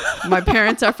 Like, my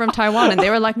parents are from Taiwan. And they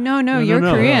were like, no, you're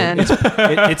Korean.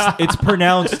 It's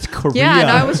pronounced Korea. Yeah, and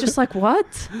I was just like,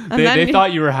 what? And They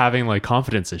thought you were having like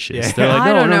confidence issues. Yeah. They're like,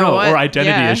 I don't know no, what- or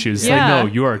identity yeah. issues. It's Yeah. like,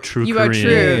 no, you are a true You Korean. are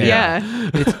true. Yeah.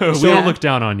 We don't look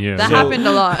down on you. That happened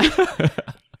a lot.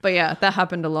 But yeah, that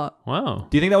happened a lot. Wow.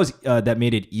 Do you think that was that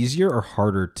made it easier or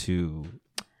harder to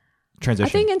transition? I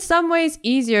think in some ways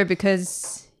easier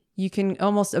because you can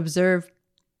almost observe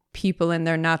people in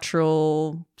their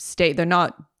natural state. They're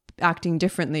not acting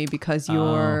differently because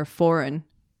you're foreign.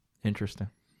 Interesting.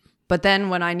 But then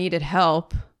when I needed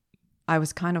help, I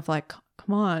was kind of like,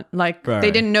 come on. Like Right.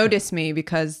 they didn't notice me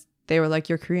because they were like,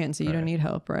 you're Korean, so you don't need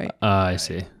help, right? I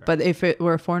see. But if it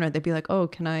were a foreigner, they'd be like, oh,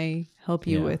 can I help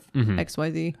you with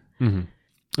XYZ?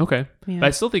 Okay. Yeah. But I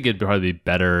still think it'd probably be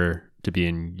better to be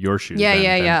in your shoes. Yeah.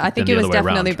 than I think the it was other way around,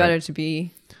 definitely right? better to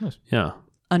be Yeah.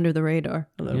 under the radar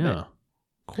a little Yeah. bit.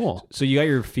 Cool. So you got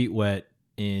your feet wet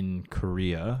in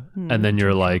Korea. And then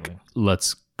you're like,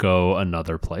 let's go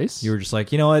another place. You were just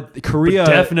like, you know what, Korea,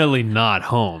 Definitely not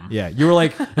home. Yeah, you're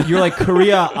like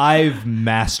Korea. I've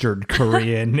mastered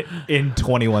Korean in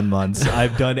 21 months.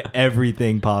 I've done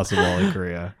everything possible in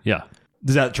Korea. Yeah.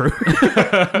 Is that true?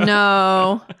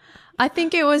 No, I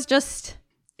think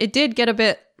it did get a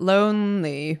bit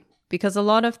lonely because a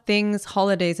lot of things,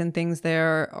 holidays and things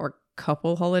there are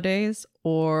couple holidays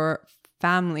or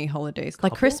family holidays.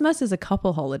 Like Christmas is a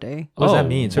couple holiday. What does that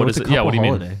mean? So what what's is a it? couple Yeah, what do you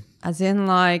mean? holiday? As in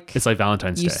like It's like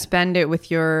Valentine's you Day. spend it with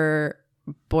your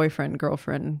boyfriend,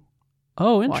 girlfriend,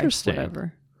 Oh, wife, interesting.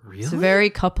 whatever. Really? It's very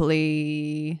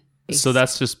coupley. So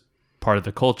that's just part of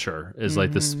the culture is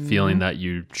like this feeling that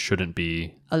you shouldn't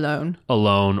be alone.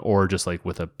 alone or just like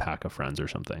with a pack of friends or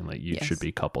something. Like you Yes. should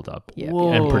be coupled up Yeah. and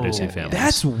Whoa. producing families.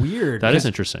 That's weird. That is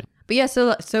interesting. But yeah,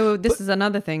 so this is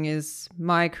another thing is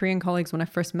my Korean colleagues, when I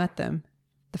first met them,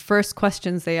 the first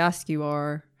questions they ask you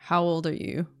are, how old are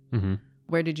you? Mm-hmm.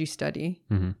 Where did you study?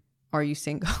 Mm-hmm. Are you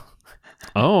single?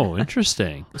 Oh,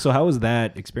 interesting. So how was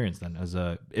that experience then? As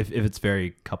if it's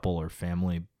very couple or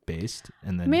family based,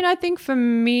 and then I mean, I think for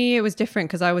me, it was different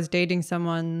because I was dating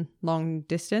someone long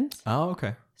distance. oh,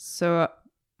 okay. So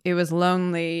it was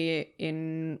lonely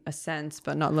in a sense,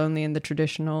 but not lonely in the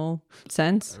traditional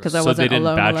sense because I So wasn't they didn't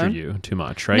alone. badger alone. you too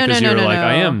much, right? No, Because no, you were no, like, no.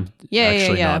 I am Yeah,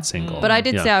 actually yeah. not single. But I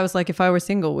did Yeah. say, I was like, if I were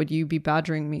single, would you be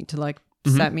badgering me to like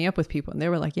set me up with people? And they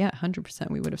were like, yeah, 100%.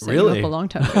 We would have set you Really? up a long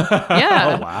time ago.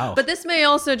 Yeah. Oh, wow. But this may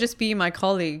also just be my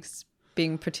colleagues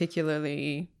being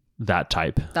particularly that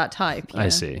type. that type. I yeah.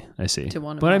 see. To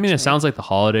wanna But I mean, match it me. sounds like the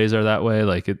holidays are that way.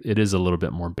 Like it is a little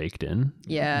bit more baked in.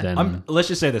 Yeah. Than, Let's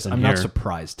just say this. I'm here. not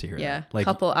surprised to hear Yeah. that. Like,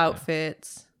 Couple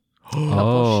outfits, oh,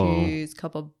 couple shoes,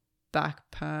 couple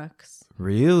backpacks,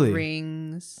 really?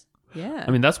 rings. Yeah.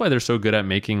 I mean, that's why they're so good at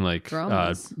making like,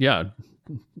 Dramas.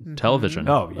 television.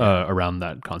 Oh, yeah. Around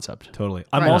that concept. Totally.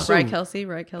 I'm right, also right, Kelsey.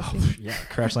 Right, Kelsey. yeah,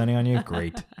 Crash Landing on You,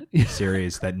 great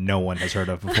series that no one has heard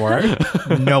of before.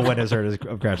 No one has heard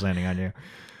of Crash Landing on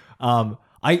You.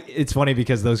 It's funny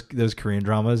because those Korean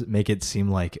dramas make it seem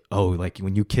like, oh, like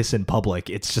when you kiss in public,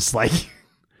 it's just like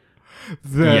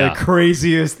the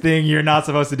craziest thing you're not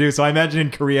supposed to do. So I imagine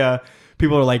in Korea,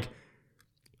 people are like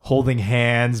holding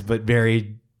hands, but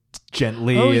very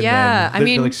gently. Oh, and yeah. then I they're,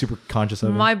 mean, like super conscious of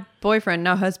it. My boyfriend,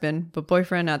 now husband, but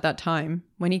boyfriend at that time,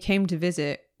 when he came to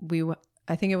visit,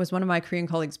 I think it was one of my Korean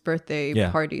colleagues' birthday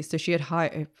parties. So she had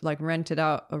rented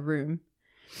out a room.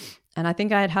 And I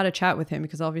think I had a chat with him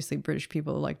because obviously British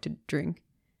people like to drink.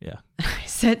 Yeah. I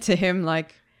said to him,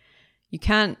 like, you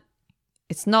can't,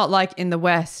 it's not like in the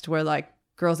West where like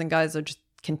girls and guys are just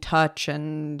can touch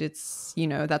and it's,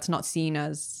 that's not seen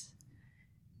as,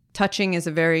 touching is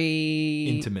a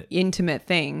very intimate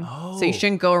thing. Oh. So you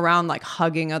shouldn't go around like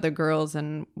hugging other girls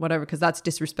and whatever, because that's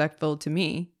disrespectful to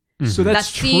me. So that's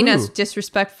seen true. as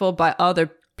disrespectful by other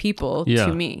people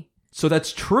to me. So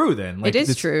that's true then. Like, It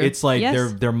is true. It's like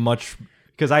Yes. they're much,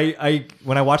 because I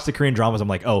when I watch the Korean dramas, I'm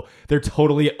like, oh, they're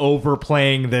totally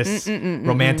overplaying this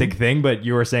romantic thing. But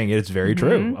you were saying it's very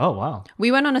true. Oh, wow.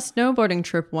 We went on a snowboarding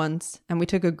trip once and we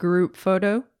took a group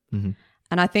photo. Mm-hmm.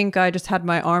 And I think I just had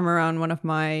my arm around one of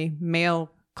my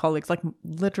male colleagues, like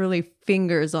literally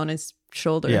fingers on his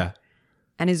shoulder. Yeah.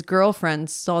 And his girlfriend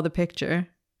saw the picture.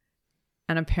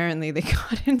 And apparently they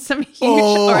got in some huge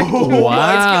Oh, argument.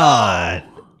 wow.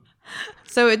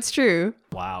 So it's true.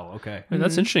 Wow. Okay. I mean,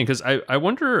 that's interesting because I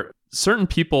wonder, certain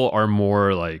people are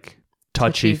more like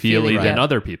touchy-feely Touchy-feely, than right.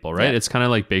 other people, right? Yeah. It's kind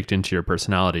of like baked into your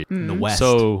personality. In the West.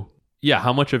 So, yeah,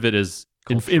 how much of it is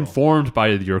Cultural. informed by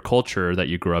your culture that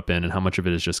you grew up in and how much of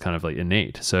it is just kind of like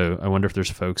innate? So I wonder if there's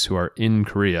folks who are in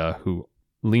Korea who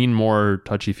lean more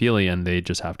touchy-feely and they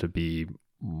just have to be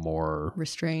more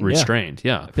Restrained.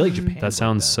 Yeah. I feel like Japan. That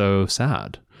sounds so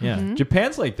sad. Yeah.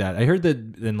 Japan's like that. I heard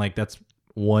that then like that's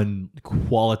one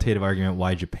qualitative argument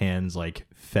why Japan's like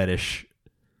fetish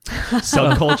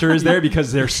subculture is there,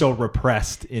 because they're so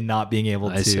repressed in not being able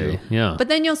to. I see. Yeah. But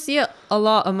then you'll see it a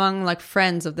lot among like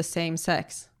friends of the same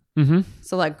sex. Mm-hmm.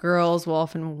 So like girls will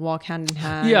often walk hand in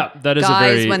hand. Yeah, that is a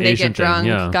guys very when they Asian get drunk. thing,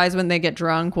 yeah. Guys when they get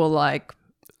drunk will like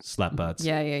Slap butts.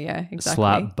 yeah, exactly.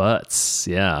 Slap butts.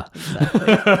 Yeah.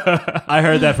 I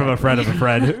heard that from a friend of a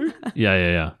friend.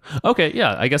 Yeah. Okay.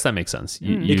 Yeah. I guess that makes sense.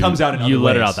 It comes out in you other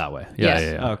let it ways. out that way. Yeah.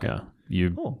 Yes. Yeah. Okay. Yeah.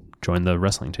 You Cool. join the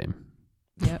wrestling team.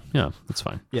 Yep. Yeah. That's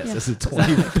fine. Yes, Yeah. this is a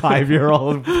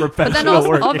 25-year-old professional. But then also,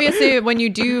 working. obviously, when you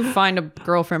do find a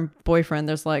girlfriend, boyfriend,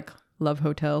 there's like love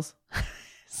hotels.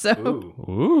 So,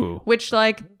 Ooh. which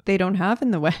like they don't have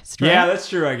in the West, right? Yeah, that's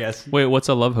true, I guess. Wait, what's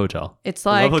a love hotel? It's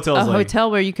like hotel a is like-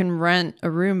 hotel where you can rent a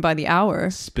room by the hour.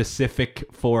 Specific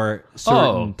for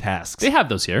certain tasks. They have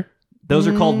those here. Those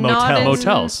are called Not motels.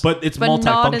 Motels. But it's But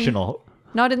not in- multifunctional.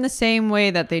 Not in the same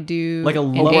way that they do Like a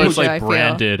in love- Or Asia, it's like I feel.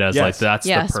 branded as like that's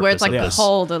the purpose where it's like of the this.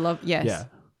 whole the love. Yes. Yeah.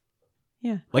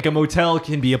 Yeah. Like a motel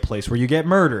can be a place where you get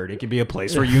murdered. It can be a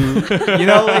place where you,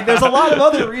 like there's a lot of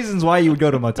other reasons why you would go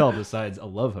to a motel besides a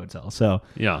love hotel. So,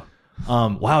 Yeah.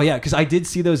 wow, yeah, because I did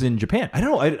see those in Japan. I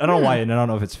don't know, I don't know why, and I don't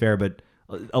know if it's fair, but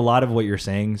a lot of what you're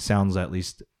saying sounds, at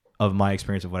least of my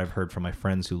experience of what I've heard from my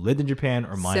friends who lived in Japan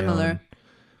or my Similar. own,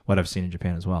 what I've seen in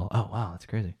Japan as well. Oh, wow, that's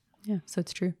crazy. Yeah. So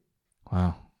it's true.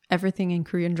 Wow. Everything in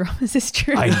Korean dramas is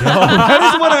true. I know.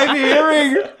 That is what I'm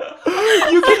hearing.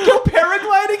 You can go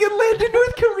paragliding and land in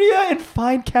North Korea and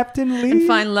find Captain Lee. And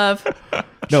find love.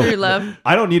 No, True love.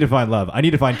 I don't need to find love. I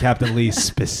need to find Captain Lee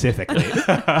specifically.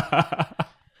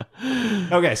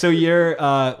 Okay, so you're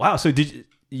wow. So did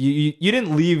you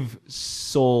didn't leave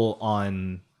Seoul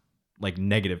on like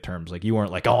negative terms? Like you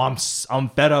weren't like, oh, I'm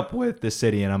fed up with this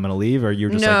city and I'm gonna leave, or you're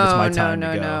just like, it's my time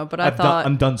to go. No. But I thought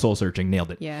I'm done soul searching.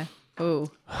 Nailed it. Yeah. Oh,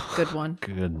 good one.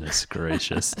 Goodness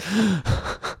gracious.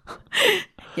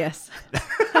 Yes.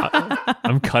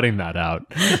 I'm cutting that out.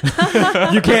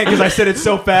 You can't because I said it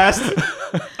so fast.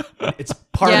 It's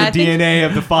part Yeah, of the DNA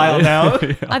of the file now.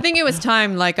 I think it was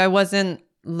time. Like I wasn't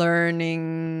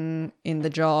learning in the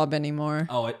job anymore.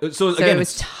 Oh, So again, it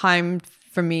was time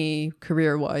for me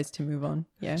career-wise to move on.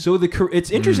 Yeah. so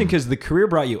it's interesting because the career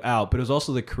brought you out, but it was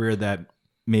also the career that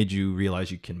made you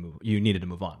realize you needed to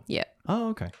move on. Yeah. Oh,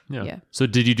 okay. Yeah. So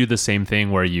did you do the same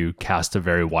thing where you cast a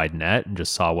very wide net and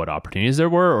just saw what opportunities there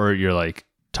were, or you're like,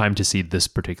 time to see this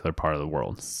particular part of the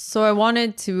world? So I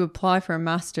wanted to apply for a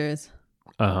master's.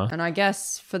 Uh-huh. And I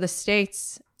guess for the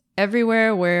States,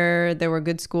 everywhere where there were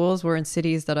good schools were in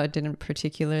cities that I didn't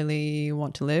particularly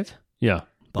want to live. Yeah.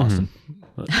 Boston.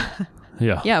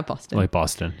 Yeah. Yeah, Boston. Like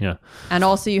Boston. Yeah. And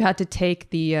also you had to take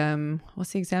the,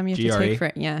 what's the exam you have to GRE? take for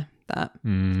it? Yeah, that.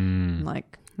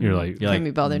 Like, You're like, can't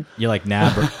be bothered. You're like,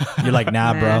 nah, bro. You're like,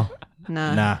 nah, bro.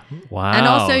 Nah. Nah. wow. And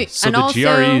also- so and the also-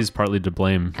 GRE is partly to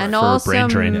blame And for also brain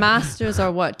drain. masters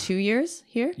are what, 2 years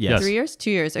here? Yes. 3 years? 2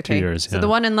 years, okay. 2 years, So yeah. the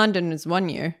one in London is 1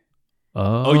 year.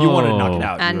 Oh, you want to knock it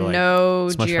out. You And were like, no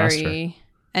It's much GRE. faster.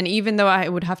 And even though I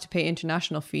would have to pay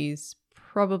international fees,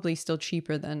 probably still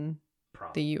cheaper than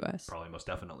the US. Probably most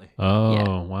definitely. Oh,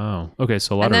 Yeah. wow. Okay,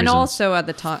 so a lot And of then reasons. also at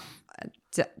the time,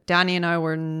 Danny and I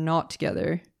were not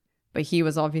together, but he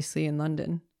was obviously in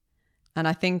London. And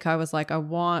I think I was like,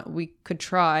 we could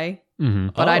try,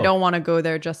 Mhm. but I Oh. don't want to go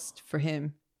there just for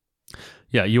him.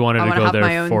 Yeah, you wanted I to wanna go have my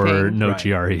there own for thing. no Right.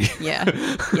 GRE. Yeah.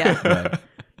 Yeah.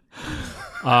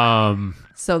 Right.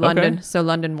 So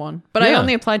London won. But I Yeah.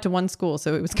 only applied to one school,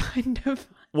 so it was kind of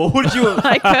What would you?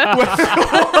 like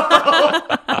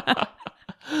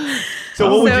So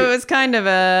what would so you? it was kind of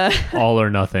a All or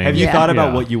nothing. Have you Yeah. thought about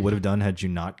Yeah. what you would have done had you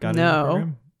not gotten in No. the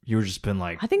program? You were just been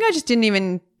like, I think I just didn't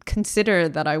even consider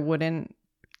that I wouldn't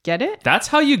get it. That's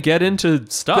how you get into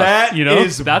stuff. That you know,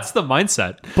 is- that's the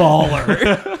mindset.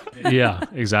 baller. Yeah,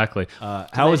 exactly.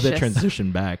 How was the Delicious.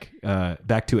 transition back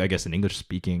to, I guess, an English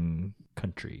speaking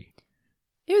country?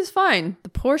 It was fine. The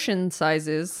portion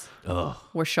sizes Ugh.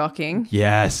 were shocking.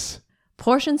 Yes.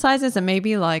 Portion sizes and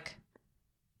maybe like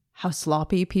how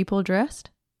sloppy people dressed.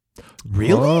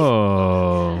 Really?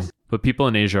 Oh, but people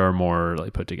in Asia are more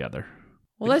like put together.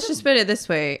 Well, let's just put it this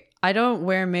way. I don't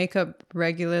wear makeup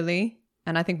regularly.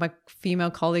 And I think my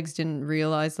female colleagues didn't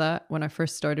realize that when I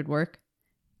first started work.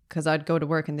 Because I'd go to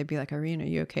work and they'd be like, Irene, are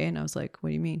you okay? And I was like, what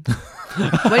do you mean?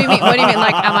 What do you mean? What do you mean?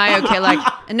 Like, am I okay? Like,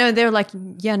 no, they're like,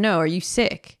 yeah, no, are you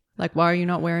sick? Like, why are you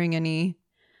not wearing any?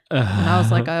 And I was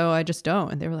like, oh, I just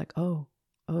don't. And they were like, oh,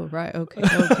 right.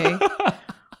 Okay.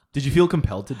 Did you feel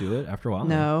compelled to do it after a while?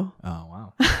 No. Oh,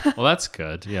 wow. Well, that's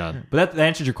good. Yeah. But that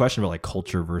answers your question about like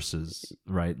culture versus,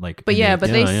 right? Like, But yeah, but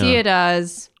they Yeah, see yeah. it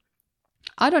as,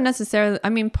 I don't necessarily, I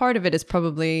mean, part of it is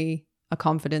probably a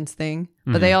confidence thing,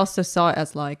 but they also saw it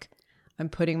as like, I'm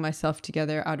putting myself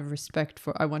together out of respect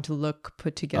for, I want to look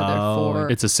put together Oh, for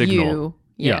it's a signal. you.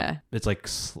 Yeah. Yeah. it's like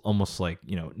almost like,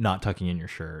 not tucking in your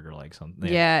shirt or like something.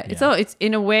 Yeah. It's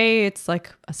in a way, it's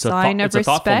like a sign of it's a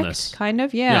thoughtfulness. respect, kind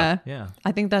of. Yeah. Yeah.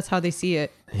 I think that's how they see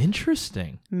it.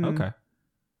 Interesting. Okay.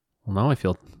 Well, now I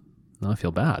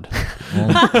feel bad.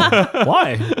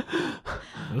 Why?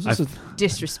 This is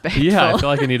Disrespectful. Yeah, I feel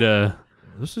like I need to.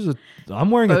 I'm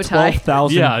wearing Bow a tie.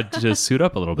 $12,000. Yeah, just suit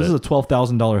up a little This bit. is a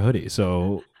 $12,000 hoodie,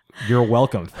 so you're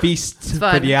welcome. Feast It's for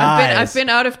fun. the I've eyes. been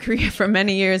out of Korea for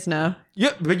many years now.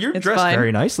 Yeah, but you're It's dressed fine.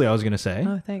 very nicely. I was gonna say.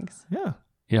 Oh, thanks. Yeah,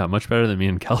 Yeah, much better than me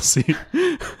and Kelsey.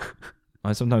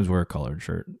 I sometimes wear a collared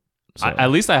shirt. So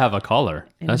At least I have a collar.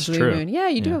 In That's Blue true. Moon. Yeah,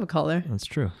 you do Yeah. have a collar. that's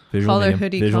true. Collar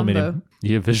hoodie visual combo. medium.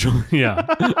 Yeah, visual. Yeah.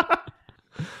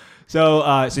 So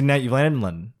now you've landed in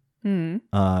London. Hmm.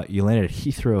 You landed at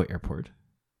Heathrow Airport.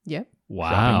 Yep.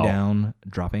 Wow.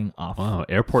 dropping off. Wow.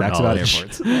 Airport Facts knowledge.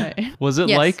 about airports. Right. Was it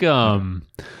Yes. like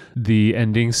the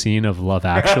ending scene of Love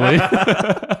Actually?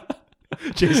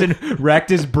 Jason racked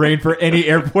his brain for any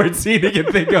airport scene he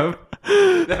can think of.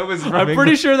 That was I'm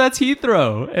pretty sure that's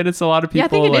Heathrow, and it's a lot of people. Yeah, I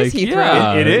think it like is Heathrow.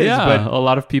 Yeah, It is, yeah, but a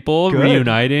lot of people good.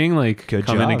 reuniting, like Good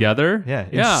coming job. together.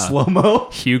 Yeah. Slow mo.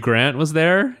 Hugh Grant was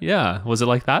there. Yeah, was it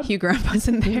like that? Hugh Grant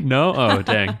wasn't there. No. Oh,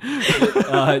 dang.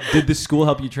 Did the school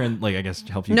help you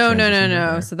help you? No. transition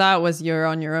No. So that was you're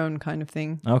on your own kind of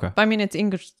thing. Okay. But I mean, it's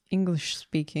English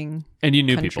speaking And you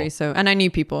knew country. people. So, and I knew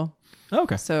people.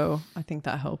 Okay. So I think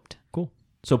that helped. Cool.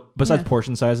 So besides Yeah.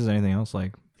 portion sizes, anything else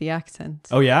like? The accent.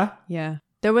 Oh yeah. Yeah.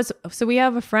 There was, so we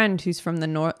have a friend who's from the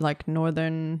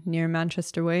northern near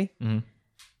Manchester way. Mm-hmm.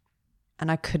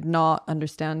 And I could not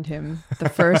understand him the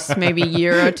first maybe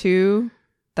year or two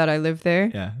that I lived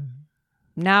there. Yeah.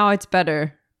 Now it's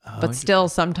better. Oh, But still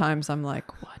sometimes I'm like,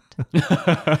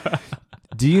 what?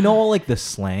 Do you know like the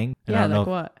slang? And I Yeah, don't like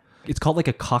know what? It's called like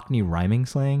a Cockney rhyming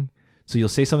slang. So you'll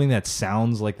say something that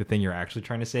sounds like the thing you're actually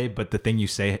trying to say, but the thing you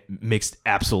say makes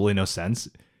absolutely no sense.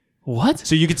 What?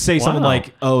 So you could say something Wow.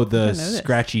 like, "Oh, the this.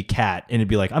 scratchy cat," and it'd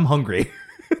be like, "I'm hungry,"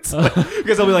 it's like,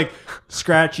 because I'll be like,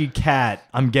 "Scratchy cat,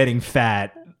 I'm getting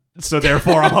fat." So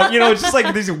therefore, I'm hungry. It's just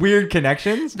like these weird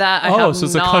connections. That I Oh, have so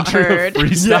it's a not country heard. of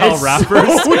freestyle it's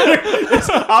rappers. so weird.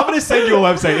 I'm gonna send you a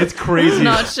website. It's crazy.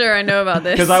 Not sure I know about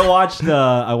this. Because I watched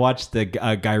the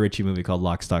Guy Ritchie movie called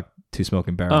Lock, Stock, Two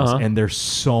Smoking Barrels, Uh-huh. and there's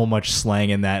so much slang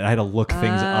in that. I had to look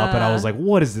things up, and I was like,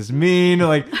 "What does this mean?"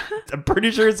 Like, I'm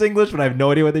pretty sure it's English, but I have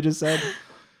no idea what they just said.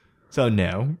 So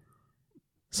no.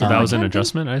 So that was I an can't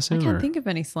adjustment, I I assume. can't or? think of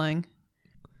any slang.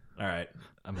 All right.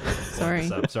 I'm Sorry.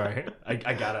 Sorry. I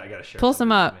gotta share. Pull something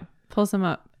some up. with me. Pull some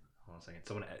up. Hold on a second.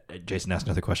 Someone, Jason asked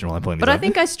another question while I'm pulling But these I up.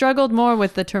 think I struggled more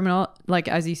with the like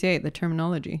as you say, the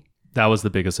terminology. That was the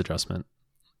biggest adjustment.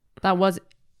 That was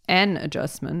an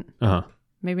adjustment. Uh huh.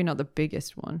 Maybe not the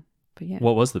biggest one, but yeah.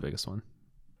 What was the biggest one?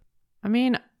 I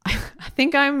mean, I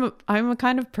think I'm a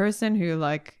kind of person who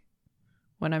like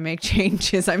when I make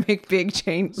changes, I make big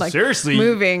change. Like Seriously,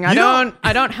 moving. I don't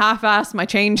half-ass my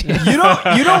changes. You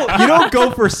don't go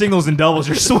for singles and doubles.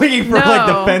 You're swinging for like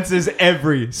the No. fences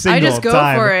every single I just go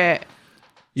time. for it.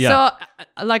 Yeah.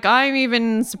 So like I'm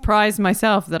even surprised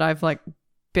myself that I've like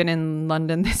been in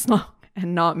London this long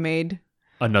and not made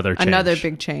Another change. another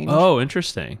big change. Oh,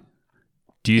 interesting.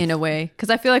 Do you? In a way, because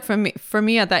I feel like for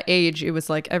me at that age, it was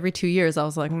like every 2 years I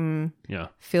was like, Yeah.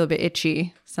 feel a bit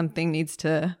itchy. I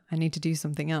need to do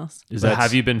something else. Is that?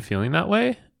 Have you been feeling that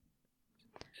way?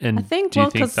 And I think do you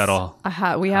well, think because that'll?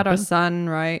 we had our happen? son,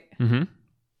 right, Mm-hmm.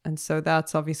 and so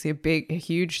that's obviously a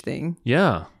huge thing.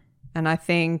 Yeah. And I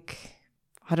think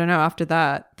I don't know. After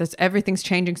that, everything's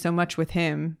changing so much with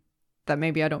him that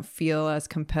maybe I don't feel as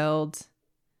compelled.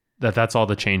 That's all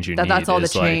the change you need. That's all the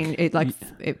is, like- change.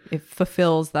 It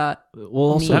fulfills that.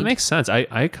 Well, also, That makes sense.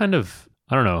 I kind of,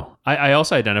 I don't know. I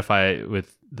also identify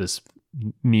with this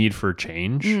need for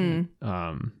change.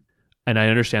 And I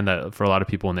understand that for a lot of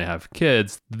people when they have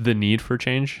kids, the need for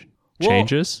change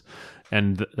changes.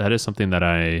 And that is something that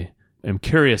I am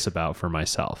curious about for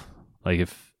myself. Like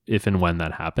if and when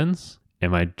that happens,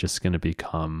 am I just going to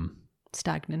become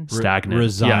Stagnant.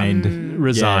 resigned. Yeah.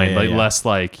 Resigned, Yeah, like yeah. less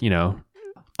like,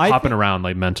 hopping around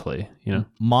like mentally,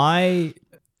 My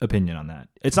opinion on that.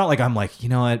 It's not like I'm like, you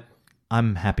know what?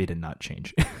 I'm happy to not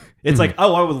change. It's like,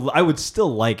 I would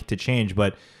still like to change,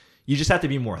 but you just have to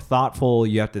be more thoughtful.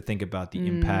 You have to think about the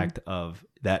impact of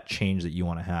that change that you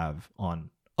want to have on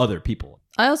other people.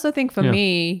 I also think for Yeah.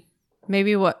 me,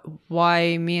 maybe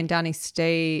why me and Danny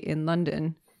stay in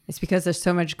London is because there's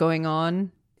so much going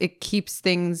on. It keeps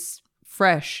things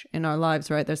fresh in our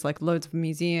lives, right? There's like loads of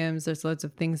museums. There's loads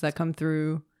of things that come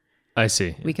through. I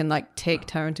see. We can like take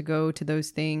turn to go to those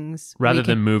things. Rather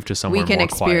than move to somewhere we can more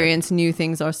experience new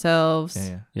things ourselves. Yeah.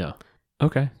 quiet. Yeah.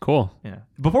 Okay, cool. Yeah.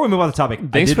 Before we move on to the topic,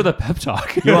 Thanks for the pep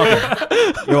talk. You're welcome.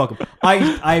 You're welcome.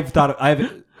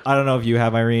 I don't know if you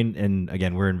have, Irene, and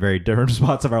again, we're in very different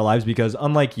spots of our lives because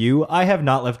unlike you, I have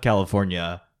not left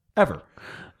California ever.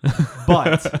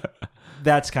 But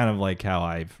that's kind of like how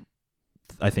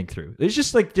I think through. It's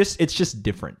just like it's just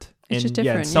different. It's just Yeah, in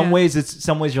different, some yeah.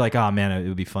 ways you're like, oh man, it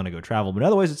would be fun to go travel. But in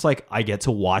other ways it's like I get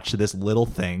to watch this little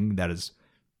thing that is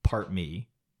part me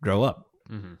grow up.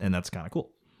 And that's kind of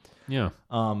cool. Yeah.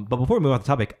 But before we move on to the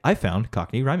topic, I found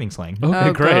Cockney rhyming slang. Okay,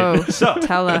 Oh, great. go. So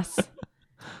Tell us.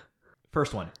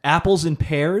 first one, apples and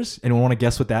pears. Anyone want to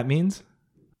guess what that means?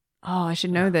 Oh, I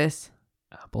should know this.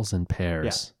 Apples and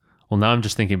pears. Well, now I'm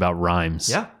just thinking about rhymes.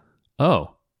 Yeah.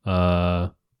 Oh.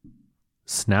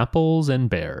 Snapples and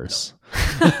bears.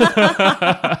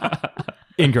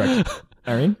 Incorrect.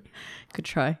 Irene? Good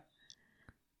try.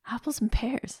 Apples and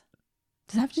pears.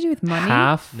 Does it have to do with money?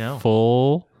 Half No.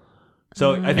 full.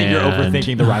 So I think you're And-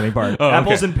 overthinking the rhyming part. Oh, okay.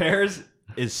 Apples and pears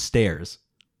is stairs.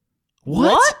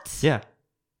 What? Yeah.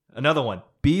 Another one.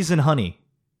 Bees and honey.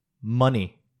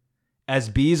 Money. As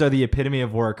bees are the epitome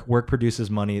of work, work produces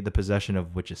money, the possession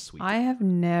of which is sweet. I have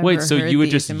never. Wait, so heard you would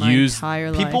these just in my use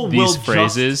entire People life. These will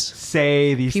phrases? just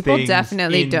say these People things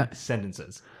definitely in don't.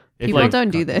 sentences. People like- don't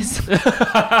do this.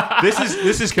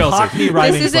 This is Kelsey. Cockney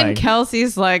rhyming This isn't slang.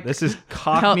 Kelsey's like This is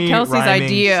Cockney Kelsey's rhyming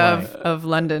idea slang. of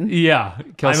London. Yeah,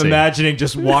 Kelsey. I'm imagining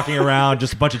just walking around,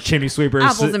 just a bunch of chimney sweepers.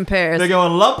 Apples and pears. They're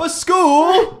going, lump of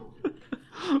school,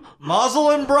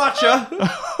 mazel and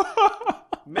bracha,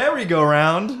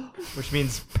 merry-go-round, which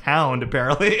means pound,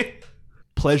 apparently.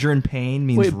 Pleasure and pain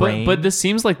means Wait, rain. but this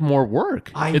seems like more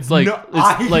work. It's like know-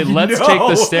 it's like let's know. take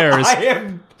the stairs.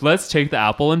 I Let's take the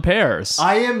apple and pears.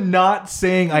 am not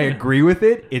saying I agree with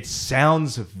it. It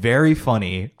sounds very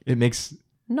funny. It makes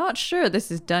Not sure this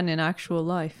is done in actual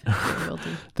life. I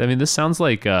mean, this sounds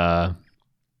like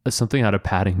something out of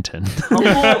Paddington.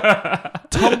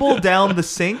 tumble down the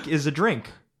sink is a drink.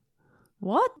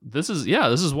 What? This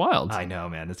is wild. I know,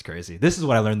 man. It's crazy. This is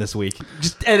what I learned this week.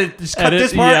 Just cut Edit, this part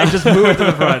yeah. and just move it to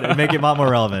the front and make it a lot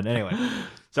more relevant. Anyway,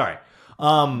 sorry.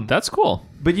 That's cool.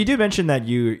 But you did mention that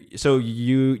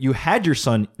you had your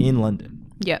son in London.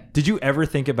 Yeah. Did you ever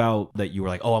think about that you were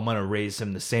like, oh, I'm going to raise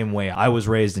him the same way I was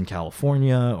raised in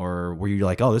California? Or were you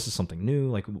like, oh, this is something new?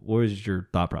 Like, what was your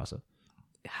thought process?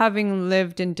 Having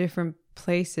lived in different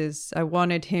places, I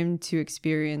wanted him to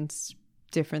experience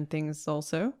different things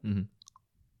also. Mm-hmm.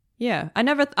 Yeah.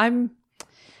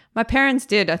 My parents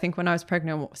did, I think when I was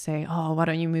pregnant, say, oh, why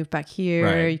don't you move back here?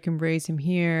 Right. You can raise him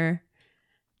here.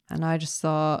 And I just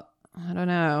thought, I don't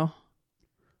know.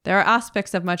 There are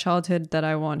aspects of my childhood that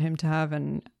I want him to have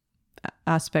and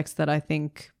aspects that I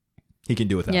think, He can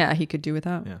do without. yeah, he could do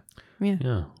without. Yeah.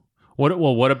 Yeah.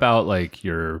 What about like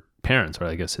your parents or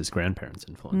I guess his grandparents'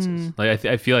 influences? Like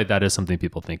I feel like that is something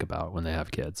people think about when they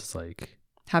have kids. It's like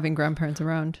Having grandparents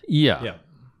around. yeah. Yeah.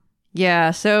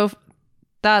 Yeah, so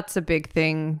that's a big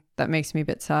thing that makes me a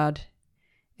bit sad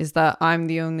is that I'm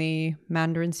the only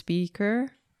Mandarin speaker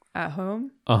at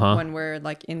home when we're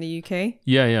like in the UK.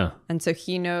 Yeah, yeah. And so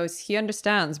he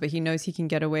understands, but he knows he can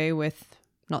get away with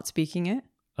not speaking it.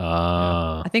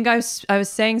 Uh I think I was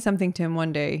saying something to him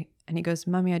one day and he goes,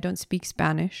 "Mommy, I don't speak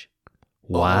Spanish."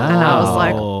 wow. And I was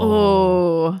like,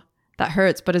 "Oh, that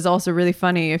hurts, but it's also really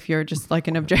funny if you're just like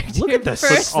an objective Look at this.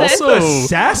 person." Also- Look at the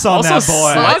sass on that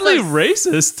boy. slightly Also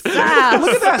racist.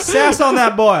 Look at that sass on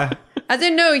that boy. I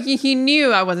didn't know he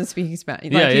knew I wasn't speaking Spanish.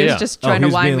 Like, Yeah, he was yeah. just Oh, trying he to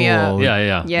was wind being me a up. little-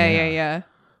 Yeah. Yeah.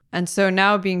 And so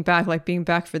now being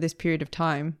back for this period of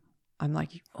time, I'm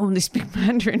like, you only speak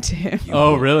Mandarin to him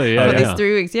Oh, really? Yeah. for yeah. these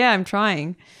 3 weeks. Yeah, I'm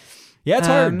trying. Yeah, it's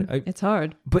hard. It's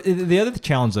hard. But the other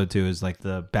challenge though too is like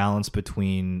the balance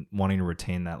between wanting to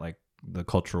retain that like the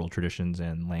cultural traditions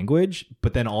and language,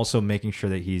 but then also making sure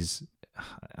that he's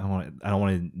I don't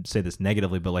want to say this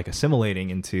negatively, but like assimilating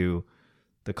into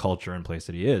the culture and place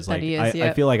that he is. That Like he is, I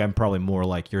yeah. feel like I'm probably more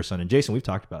like your son and Jason. We've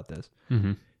talked about this.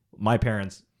 Mhm. My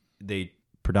parents, they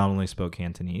predominantly spoke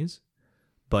Cantonese,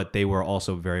 but they were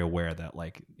also very aware that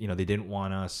like, you know, they didn't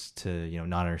want us to, you know,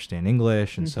 not understand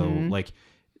English. And so like,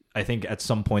 I think at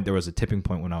some point there was a tipping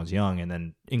point when I was young and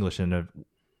then English ended up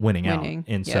winning out.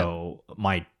 And yeah. so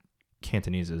my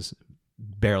Cantonese is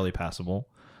barely passable.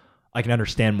 I can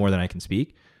understand more than I can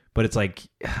speak, but it's like,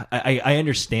 I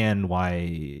understand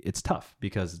why it's tough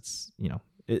because it's, you know,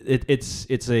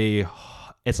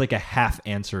 it's like a half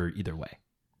answer either way.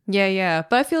 Yeah.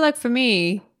 But I feel like for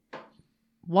me,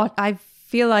 I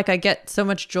feel like I get so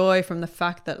much joy from the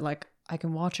fact that like I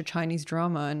can watch a Chinese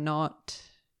drama and not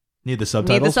Need the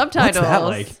subtitles? What's that that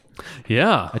like?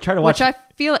 Yeah. I try to watch. Which I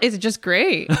feel is just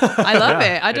great. I love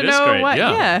it. I don't know great. what.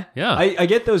 Yeah. Yeah. I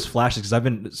get those flashes because I've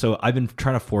been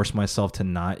trying to force myself to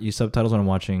not use subtitles when I'm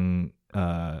watching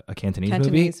a Cantonese movie,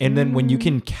 Cantonese. and then when you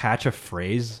can catch a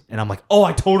phrase, and I'm like, oh,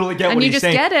 I totally get And what you he's just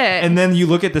saying, get it. and then you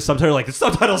look at the subtitle, like the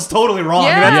subtitle's totally wrong.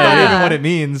 Yeah. That's not even what it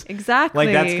means. Exactly.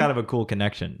 Like that's kind of a cool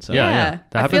connection. So yeah. Yeah. That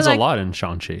I feel happens like- a lot in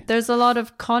Shang-Chi. There's a lot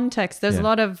of context. There's Yeah. a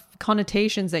lot of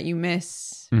connotations that you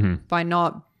miss by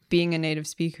not being a native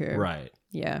speaker. right,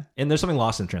 Yeah. and there's something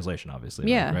lost in translation,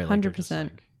 obviously. Yeah, right? Like, they're just 100%.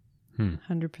 like-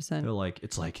 100%. They're like,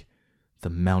 it's like the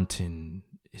mountain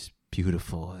is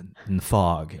beautiful in the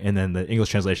fog, and then the English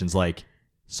translation's like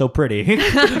so pretty.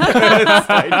 It's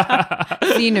like-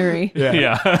 Scenery.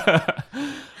 Yeah.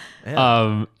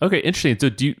 Yeah. Okay, interesting. So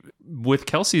with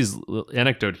Kelsey's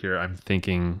anecdote here, I'm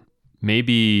thinking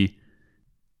maybe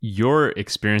you're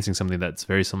experiencing something that's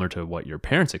very similar to what your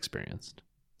parents experienced.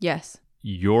 Yes.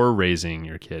 you're raising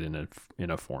your kid in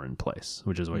a foreign place,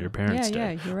 which is what your parents did.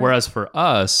 Yeah, you're right. Whereas for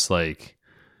us, like,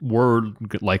 we're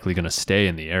likely going to stay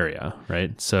in the area,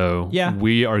 right? So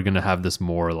we are going to have this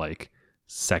more like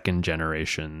second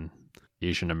generation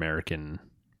Asian American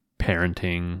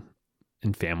parenting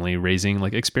and family raising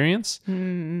like experience,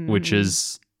 which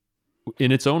is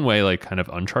in its own way like kind of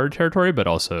uncharted territory, but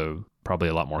also probably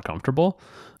a lot more comfortable.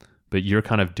 But you're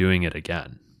kind of doing it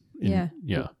again. Yeah.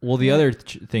 Well, the other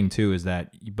thing too is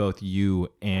that both you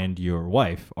and your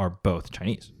wife are both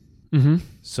Chinese. Mm-hmm.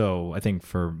 So I think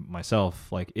for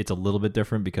myself, like, it's a little bit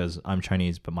different because I'm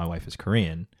Chinese, but my wife is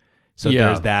Korean. So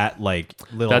there's that like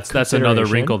little that's another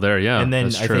wrinkle there. Yeah. And then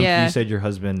I think you said your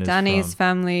husband is Danny's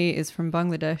family is from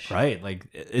Bangladesh. Right. Like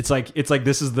it's like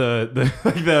this is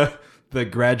the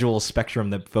gradual spectrum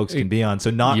that folks can be on.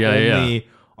 So not only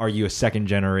are you a second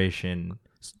generation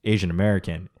Asian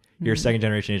American, you're a second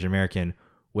generation Asian American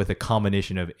with a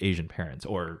combination of Asian parents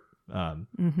or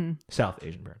South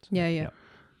Asian parents. Yeah.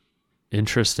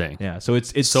 Interesting. Yeah. So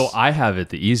it's so I have it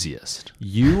the easiest.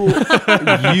 You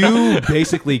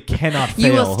basically cannot fail.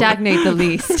 You will stagnate the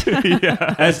least.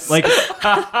 As like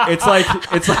it's like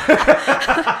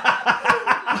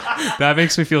that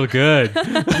makes me feel good.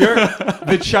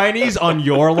 The Chinese on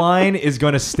your line is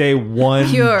going to stay one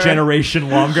generation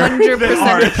longer.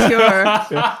 100% pure.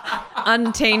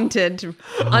 Untainted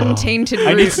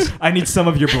roots. I need some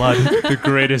of your blood. The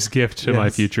greatest gift to my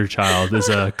future child is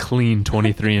a clean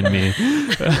 23andMe.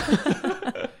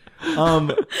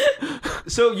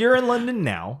 So you're in London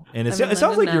now, and it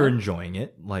sounds like you're enjoying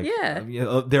it. Like,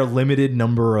 there are limited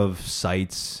number of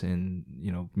sites and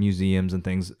museums and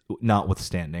things.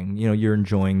 Notwithstanding, you're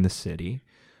enjoying the city.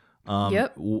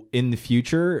 In the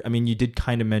future, I mean, you did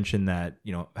kind of mention that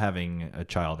having a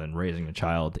child and raising a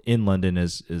child in London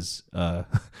is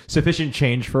sufficient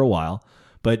change for a while.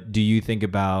 But do you think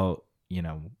about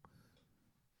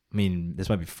I mean, this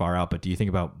might be far out, but do you think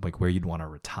about like where you'd want to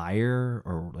retire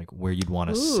or like where you'd want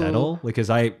to settle?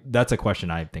 Because that's a question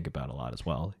I think about a lot as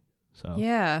well. So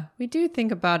yeah, we do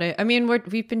think about it. I mean,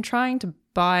 we've been trying to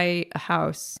buy a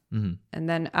house, and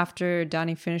then after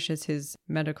Danny finishes his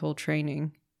medical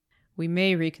training, we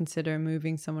may reconsider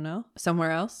moving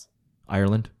somewhere else.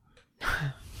 Ireland.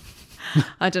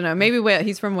 I don't know. Maybe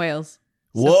he's from Wales.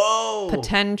 So whoa!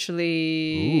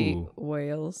 Potentially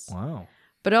Wales. Wow.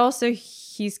 But also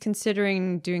he's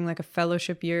considering doing like a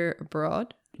fellowship year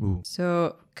abroad. Ooh.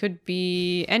 So could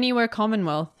be anywhere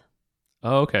Commonwealth.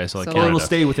 Oh, okay. So like Canada. It'll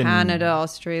stay within Canada,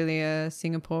 Australia,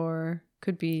 Singapore.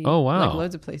 Could be like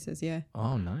loads of places, yeah.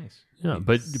 Oh, nice. Yeah,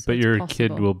 but your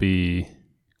kid will be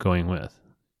going with.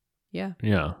 Yeah.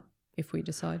 Yeah. If we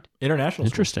decide. International.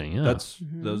 Interesting, school. yeah.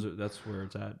 That's where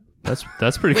it's at.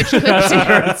 That's pretty good. That's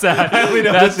where it's at.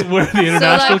 That's where the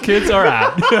international kids are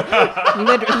at.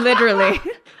 Literally.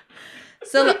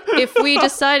 So if we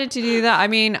decided to do that, I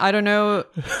mean, I don't know,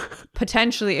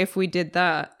 potentially if we did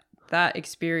that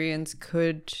experience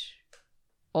could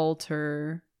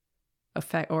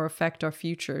affect our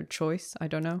future choice. I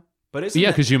don't know. But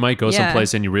because you might go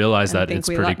someplace and you realize that it's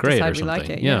pretty great or something. Like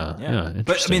it, yeah.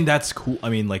 But I mean, that's cool. I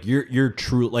mean, like you're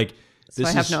true. Like so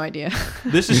I have no idea.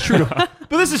 This is true.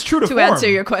 But this is true to form. To answer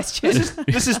your question.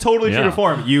 This is totally true to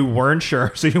form. You weren't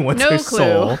sure, so you went to clue.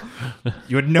 Seoul.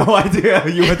 You had no idea.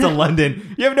 You went to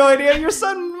London. You have no idea your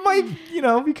son might,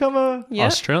 become a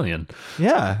Australian.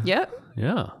 Yeah. Yep.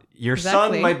 Yeah. Your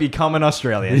son might become an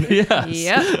Australian. Yes.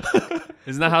 Yep.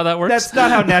 Isn't that how that works? That's not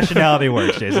how nationality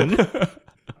works, Jason.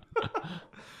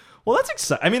 Well, that's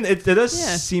exciting. I mean, it does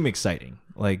seem exciting,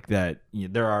 like that.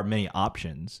 There are many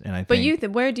options, and I think.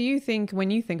 But where do you think when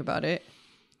you think about it?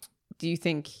 Do you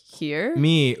think here?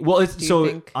 Me, well, it's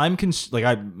so I'm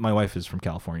my wife is from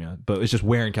California, but it's just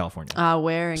where in California.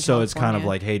 Where in California? So it's kind of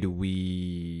like, hey, do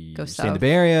we go stay in the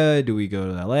Bay Area? Do we go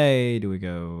to LA?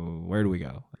 Where do we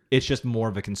go? It's just more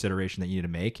of a consideration that you need to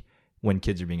make when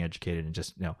kids are being educated, and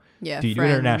just do you do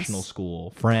international school,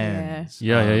 friends?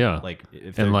 Yeah. Like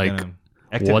if and like.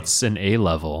 What's an A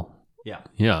level?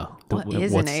 Yeah. What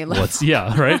is an A level?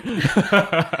 Right?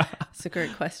 That's a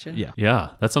great question.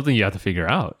 Yeah. That's something you have to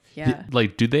figure out. Yeah.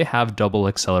 Like, do they have double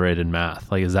accelerated math?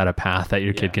 Like, is that a path that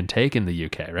your kid can take in the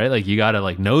UK, right? Like, you got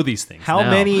to know these things. How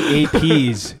many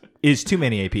APs is too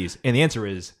many APs? And the answer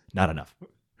is not enough.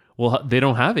 Well, they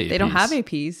don't have APs. They don't have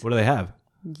APs. What do they have?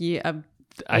 Yeah.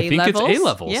 I think it's A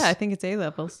levels. Yeah, I think it's A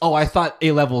levels. Oh, I thought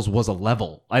A levels was a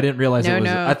level. I didn't realize it was.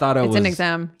 No, I thought it's an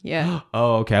exam. Yeah.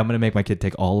 Oh, okay. I'm gonna make my kid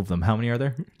take all of them. How many are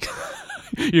there?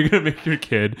 You're gonna make your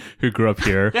kid who grew up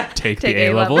here take the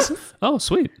A levels. Oh,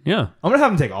 sweet. Yeah. I'm gonna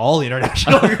have him take all the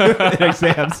international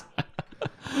exams.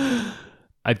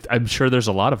 I'm sure there's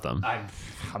a lot of them.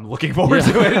 I'm looking forward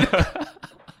to it.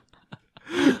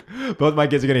 Both my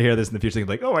kids are gonna hear this in the future, thinking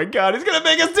like, "Oh my god, he's gonna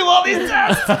make us do all these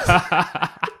tests."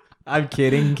 I'm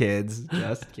kidding, kids.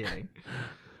 Just kidding.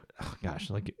 Oh gosh,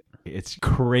 like it's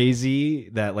crazy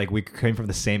that like we came from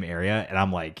the same area, and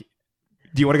I'm like,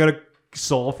 "Do you want to go to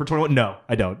Seoul for 21?" No,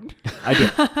 I don't. I do.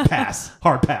 Pass.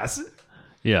 Hard pass.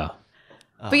 Yeah.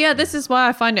 But yeah, this is why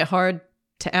I find it hard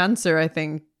to answer, I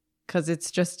think, because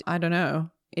it's just, I don't know.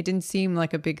 It didn't seem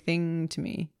like a big thing to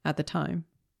me at the time.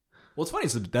 Well, it's funny.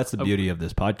 That's the beauty of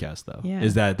this podcast, though, Yeah.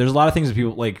 is that there's a lot of things that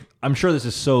people like. I'm sure this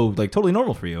is so like totally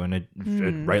normal for you, and it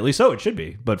rightly so. It should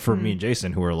be. But for me and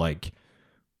Jason, who are like,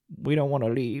 we don't want to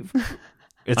leave.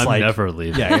 It's I'm like never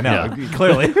leaving. Yeah, I know. Yeah.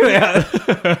 Clearly. Yeah.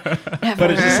 Never.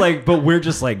 But it's just like, but we're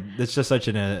just like, it's just such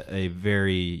a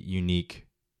very unique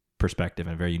perspective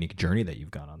and a very unique journey that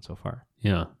you've gone on so far.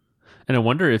 Yeah. And I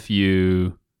wonder if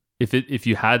you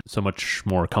had so much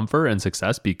more comfort and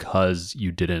success because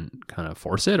you didn't kind of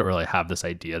force it or like have this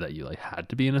idea that you like had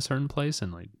to be in a certain place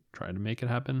and like try to make it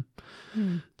happen.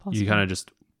 You kind of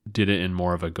just did it in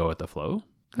more of a go with the flow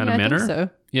kind of manner. I think so.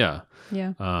 Yeah.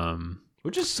 Yeah.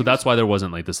 Which is So that's why there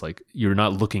wasn't like this, like, you're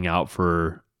not looking out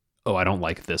for, oh, I don't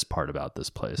like this part about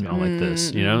this place. I don't like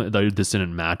this, you know, this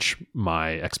didn't match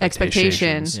my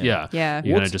expectations. Yeah. Yeah.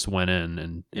 You kind of just went in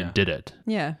and did it.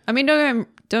 Yeah. I mean,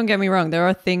 don't get me wrong. There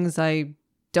are things I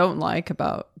don't like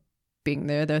about being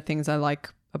there. There are things I like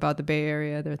about the Bay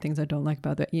Area. There are things I don't like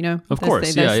about it, you know? Of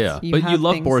course. Yeah. But you have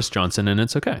love things- Boris Johnson and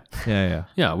it's okay. yeah.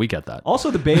 Yeah, we get that.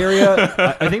 Also, the Bay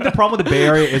Area. I think the problem with the Bay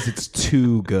Area is it's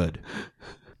too good.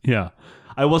 Yeah.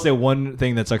 I will say one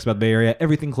thing that sucks about the Bay Area: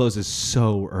 everything closes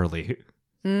so early.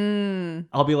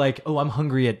 I'll be like, "Oh, I'm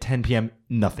hungry at 10 p.m."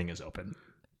 Nothing is open.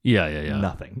 Yeah.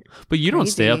 Nothing. But you don't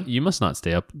stay up. Crazy. You must not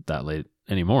stay up that late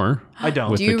anymore. I don't.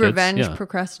 With Do the you kids, revenge yeah.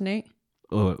 procrastinate?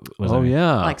 Oh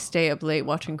Yeah. Like stay up late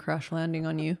watching Crash Landing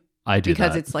on you? I do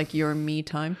Because that. it's like your me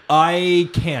time. I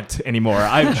can't anymore.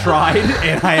 I've tried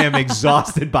and I am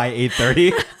exhausted by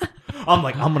 8:30. I'm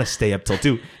like, I'm gonna stay up till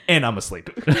 2 and I'm asleep.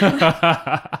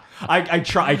 I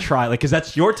try like, because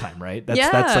that's your time, right?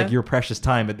 That's like your precious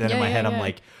time. But then in my head, I'm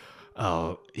like,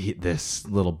 oh, this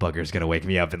little bugger's gonna wake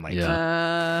me up in like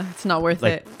It's not worth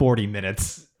like it. 40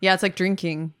 minutes. Yeah, it's like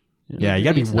drinking. Yeah, you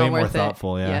gotta be It's way not more worth it.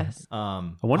 thoughtful. Yeah. Yes. I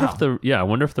wonder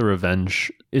if the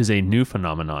revenge is a new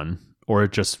phenomenon or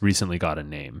it just recently got a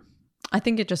name. I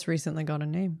think it just recently got a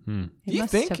name. It Do you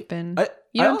must think? have been. I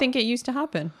You don't don't- think it used to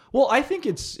happen? Well, I think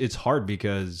it's hard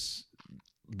because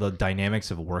the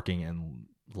dynamics of working and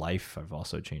life have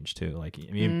also changed too. Like,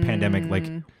 I mean, pandemic, like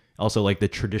also like the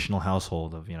traditional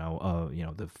household of,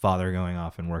 the father going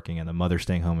off and working and the mother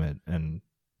staying home and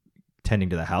tending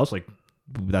to the house. Like,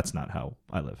 that's not how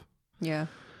I live. Yeah,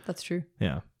 that's true.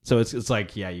 Yeah. So it's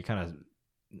like, yeah, you kind of,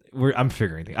 I'm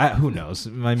figuring things. Who knows?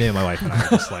 My wife and I are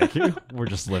just like, we're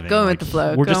just living. Going like, with the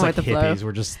flow. We're just Going like with the flow. hippies.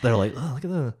 We're just, they're like, oh, look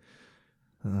at the,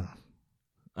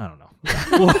 I don't know.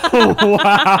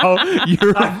 Wow.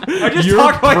 Your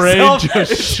talked brain myself.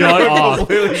 just shut off.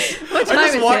 What I time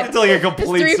just is walked it? into like a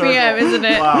complete It's 3 p.m., circle. isn't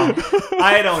it? Wow.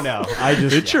 I don't know.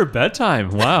 It's your bedtime.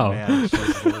 Wow. Man,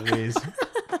 jeez Louise.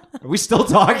 Are we still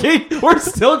talking? We're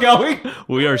still going.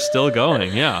 We are still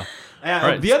going. Yeah.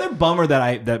 Right. The other bummer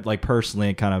that like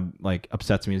personally kind of like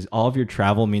upsets me is all of your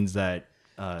travel means that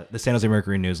the San Jose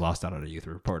Mercury News lost out on a youth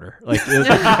reporter. Like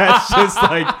that's just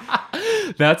like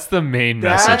That's the main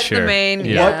message That's here. the main. Yeah.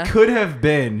 Yeah. what could have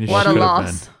been. What a should have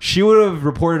loss. She would have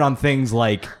reported on things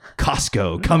like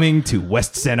Costco coming to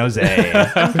West San Jose.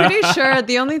 I'm pretty sure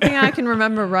the only thing I can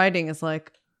remember writing is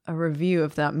like a review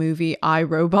of that movie, I,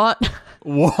 Robot.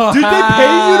 What? Did they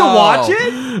pay you to watch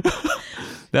it?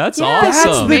 That's Yeah, awesome.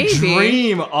 That's the Maybe.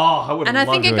 dream. Oh, I would. And I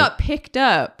think it got picked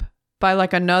up by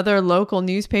like another local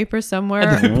newspaper somewhere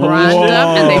And they random, published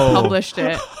it? and they Whoa. published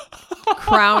it.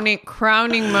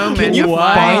 Crowning moment Can you of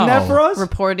Wow. find my that for us?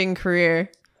 reporting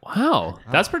career. Wow.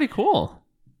 That's pretty cool.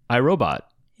 iRobot.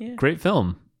 Yeah. Great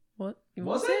film. What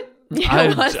Was it?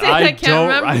 Yeah, was it? I can't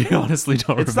remember. I honestly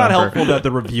don't It's remember. not helpful that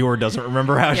the reviewer doesn't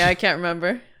remember how. Yeah, I can't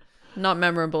remember. Not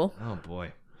memorable. Oh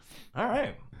boy. All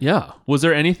right. Yeah. Was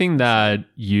there anything that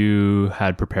you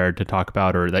had prepared to talk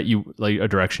about or that you like a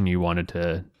direction you wanted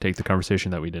to take the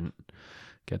conversation that we didn't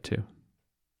get to?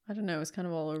 I don't know. It was kind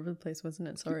of all over the place, wasn't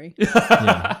it? Sorry.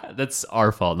 That's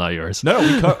our fault, not yours.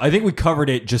 No, I think we covered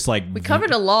it just like We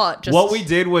covered a lot. Just what we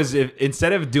did was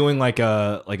instead of doing like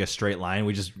a straight line,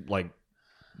 we just like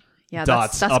yeah,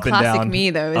 dots that's up and classic down,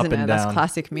 me though, up isn't and it? That's down.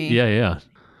 classic me. Yeah.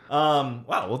 wow.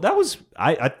 Well, that was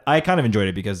I kind of enjoyed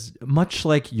it because much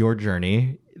like your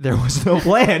journey, there was no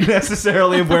plan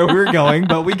necessarily of where we were going,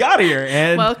 but we got here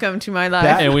and Welcome to my life.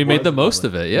 That- And we made the was most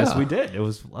lovely. of it. Yeah. Yes, we did. It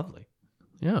was lovely.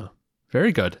 Yeah.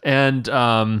 Very good. And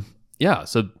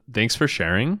so thanks for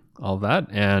sharing all that.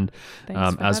 And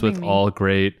Thanks for as with having me. all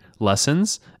great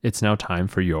lessons, it's now time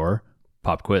for your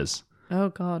pop quiz. Oh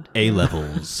God. A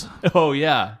levels. Oh,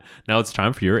 yeah. Now it's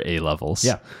time for your A levels.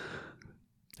 Yeah.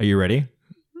 Are you ready?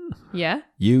 Yeah.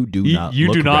 You do not. you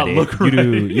look do not ready. look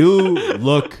You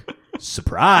look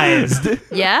surprised.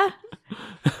 Yeah.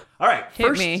 All right. Hit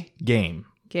First me. game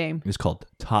Game. is called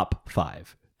Top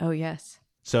 5. Oh yes.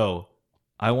 So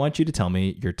I want you to tell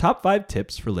me your top 5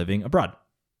 tips for living abroad.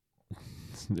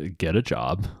 Get a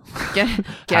job. Get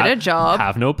a job.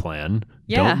 Have no plan.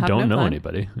 Yeah, have don't no know plan.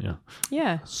 anybody. Yeah.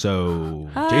 Yeah. So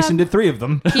Jason did 3 of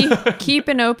them. Keep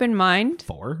an open mind.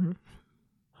 4.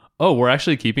 Oh, we're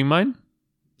actually keeping mine?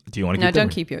 Do you want to keep No, them?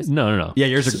 don't keep yours. No. Yeah,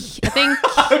 yours are. I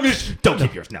think Don't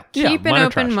keep yours. No. Yeah, keep an mine are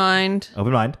open trash. mind.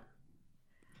 Open mind.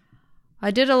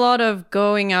 I did a lot of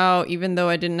going out, even though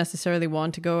I didn't necessarily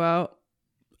want to go out.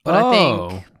 But I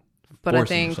think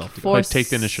Forcing yourself to go. Like, take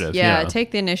the initiative, Yeah, yeah.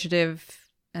 take the initiative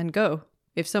and go.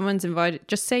 If someone's invited,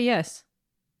 just say yes.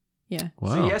 Yeah.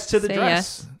 Wow. Say yes to the Say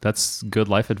dress. That's good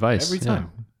life advice. Every Yeah.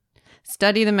 time.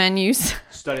 Study the menus.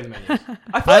 Study the menus.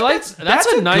 I feel like That's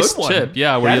a nice good one. tip.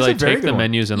 Yeah, where That you is a like very take good the one.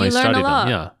 menus and You like learn study a lot. them.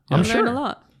 Yeah. You I'm learn sure. a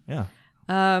lot. Yeah.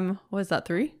 What was that?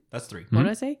 3? That's 3. What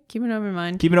did I say? Keep an open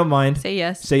mind. Keep it in mind. Say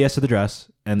yes. Say yes to the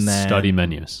dress. And then Study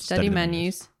menus. Study the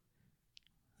menus.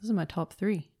 Those are my top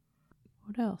 3.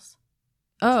 What else?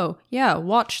 Oh yeah,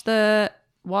 watch the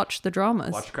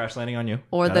dramas Watch Crash Landing on You.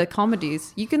 or Got the it.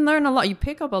 comedies. You can learn a lot. You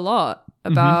pick up a lot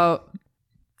about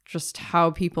just how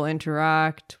people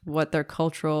interact, what their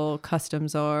cultural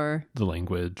customs are, The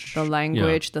language. the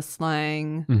language, the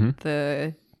slang, Mhm.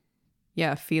 the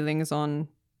feelings on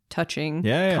touching,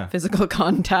 Yeah. physical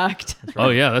contact. Oh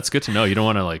yeah, that's good to know. You don't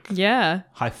want to like Yeah,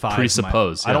 High five.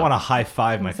 Presuppose, I don't yeah. want to high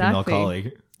five my female Exactly.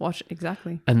 colleague. watch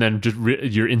exactly and then just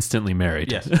you're instantly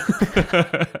married. Yes.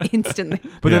 instantly.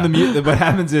 But Yeah. then what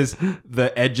happens is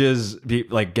the edges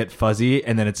get fuzzy,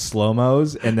 and then it's slow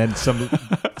mos, and then some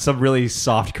really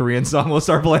soft Korean song will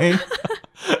start playing.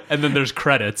 And then there's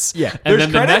credits. Yeah. And There's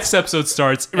then the credits? next episode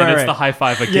starts and Right, it's right. the high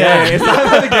five again. Yeah, it's not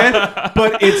that again,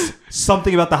 but it's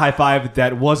something about the high five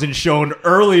that wasn't shown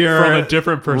earlier From a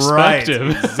different perspective.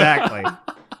 Right, exactly.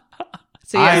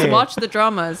 So yes, I- watch the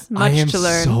dramas. I Much am to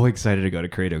learn. so excited to go to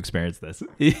Korea to experience this.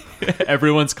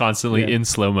 Everyone's constantly Yeah. in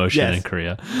slow motion Yes. in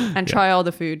Korea. and try all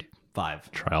the food.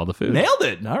 5. Try all the food. Nailed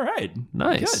it. All right.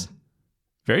 Nice. Good.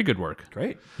 Very good work.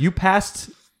 Great. You passed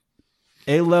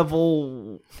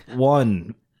A-level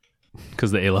 1.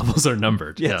 Because the A levels are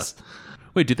numbered. Yes. Yeah.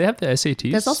 Wait, do they have the SATs?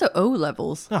 There's also O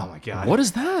levels. Oh my god. What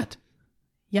is that?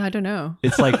 Yeah, I don't know.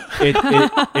 It's like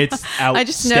it's I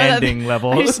just know that outstanding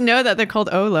level. I just know that they're called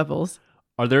O levels.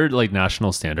 Are there like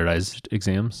national standardized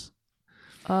exams?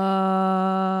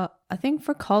 I think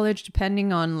for college,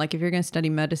 depending on like if you're going to study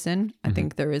medicine, I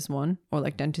think there is one, or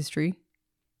like dentistry.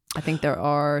 I think there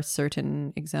are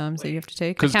certain exams that you have to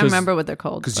take. I 'Cause- can't remember what they're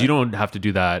called. Because but you don't have to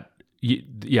do that.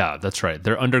 Yeah, that's right.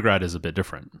 Their undergrad is a bit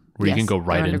different, where you yes, can go their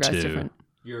right undergrad's into different.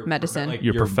 Your medicine.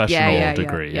 your professional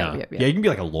degree. Yeah. Yeah, you can be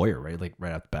like a lawyer, right? Like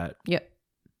right off the bat. Yep.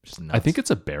 Just nuts. I think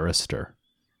it's a barrister.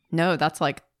 No, that's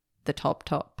like the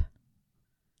top.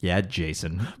 Yeah,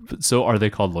 Jason. But, so are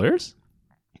they called lawyers?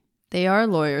 They are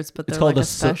lawyers, but It's they're called like a a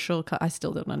special. I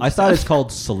still don't understand. I thought it's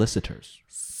called solicitors.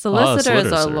 solicitors are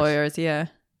solicitors. lawyers, yeah,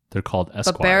 They're called esquires.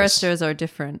 but barristers are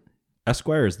different.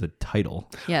 Esquire is the title.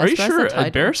 Yeah, Are you esquires sure? the A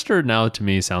title. barrister now to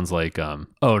me sounds like oh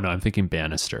no, I'm thinking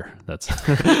banister. That's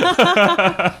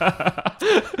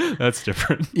that's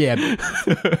different. Yeah.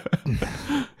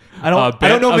 I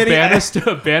don't know a many.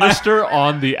 banister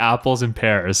on the apples and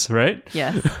pears, right?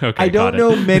 Yes. Okay, I don't got it.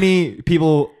 know many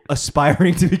people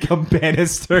aspiring to become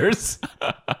banisters.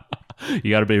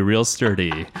 You got to be real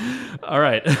sturdy. All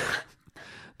right.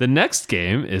 The next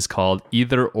game is called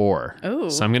Either Or. Oh.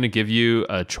 So I'm going to give you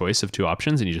a choice of 2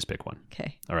 options and you just pick one.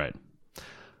 Okay. All right.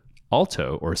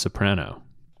 Alto or soprano?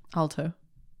 Alto.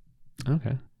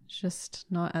 Okay. It's just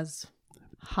not as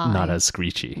high. Not as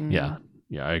screechy. Yeah.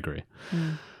 Yeah, I agree.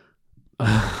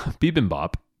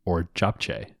 Bibimbap or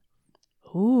japchae?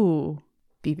 Ooh,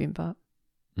 bibimbap.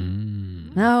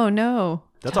 Mm, No.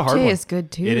 That's a hard Japchae one. is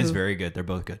good too. It is very good. They're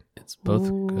both good. it's both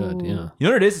good, yeah. You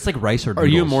know what it is? It's like rice or noodles. Are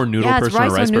you a more noodle Yeah, it's person or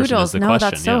rice rice or person is noodles. the No, question.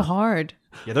 that's so yeah. hard.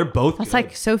 Yeah, they're both That's good.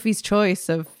 like Sophie's choice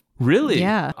of Really?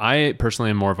 Yeah. I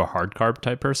personally am more of a hard carb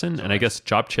type person, and I guess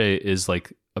japchae is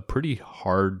like a pretty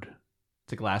hard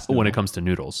it's a glass when it noodle. comes to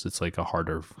noodles. It's like a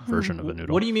harder version of a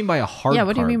noodle. What do you mean by a hard Yeah,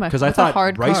 what do you mean by- Because I what's a thought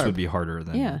hard rice carb? would be harder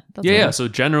than... yeah. That's Yeah, what- yeah. So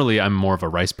generally, I'm more of a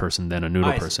rice person than a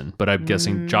noodle I see. person, but I'm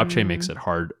guessing japchae makes it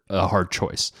a hard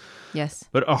choice. Yes.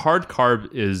 But a hard carb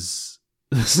is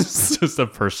This is just a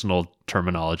personal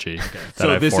terminology.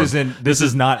 So this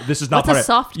is not What's part a of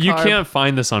soft carb? You can't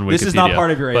find this on Wikipedia. This is not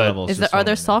part of your A but- levels. Are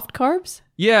there soft carbs?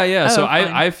 Yeah. Oh, So fine.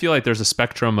 I feel like there's a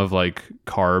spectrum of like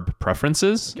carb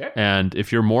preferences. Okay. And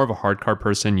if you're more of a hard carb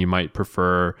person, you might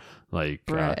prefer like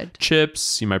Bread.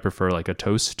 chips. You might prefer like a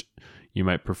toast. You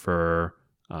might prefer,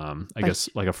 I guess,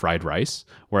 like a fried rice.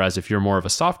 Whereas if you're more of a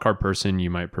soft carb person, you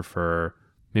might prefer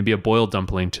maybe a boiled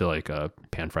dumpling to like a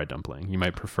pan fried dumpling. You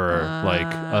might prefer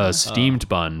like a steamed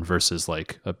bun versus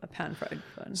like A pan fried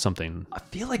bun. something. I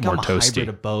feel like more I'm a toasty. hybrid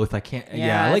of both. I can't. Yeah,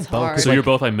 Yeah, I like it's both. hard. 'Cause, So like, you're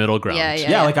both like middle ground. Yeah.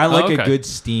 yeah, like I like okay. a good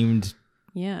steamed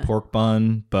Yeah. pork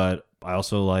bun, but I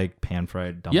also like pan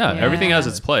fried dumpling. Yeah, Yeah. everything has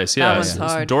its place. That Yeah, one's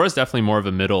hard. Dora's definitely more of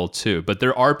a middle too, but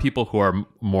there are people who are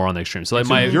more on the extreme. So like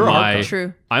So you're hard carb.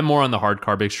 True. I'm more on the hard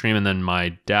carb extreme, and then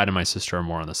my dad and my sister are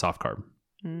more on the soft carb.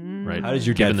 Right? How does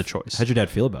your given dad the choice? How'd your dad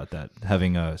feel about that?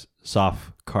 Having a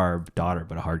soft carb daughter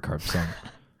but a hard carb son.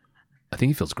 I think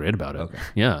he feels great about it. Okay.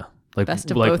 Yeah, like Best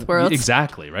of both worlds.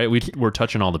 Exactly. Right. We're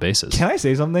touching all the bases. Can I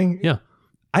say something? Yeah.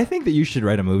 I think that you should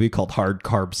write a movie called Hard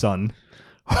Carb Son.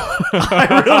 I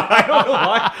don't know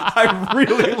why. I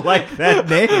really like that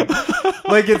name.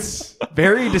 Like it's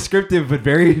very descriptive, but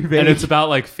very vague. And it's about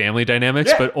like family dynamics,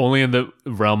 Yeah. but only in the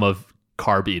realm of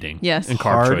carb eating. Yes. And carb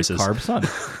Hard choices. Carb Son.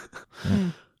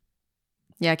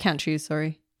 Yeah, I can't choose.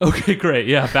 Sorry. Okay, great.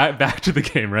 Yeah, back to the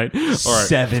game, right? All right.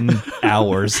 7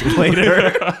 hours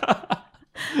later.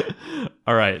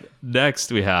 All right.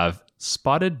 Next we have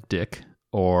spotted dick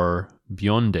or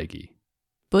bjondegi.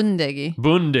 Bundegi.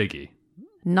 Bundegi.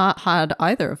 Not had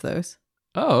either of those.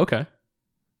 Oh, okay.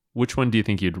 Which one do you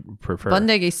think you'd prefer?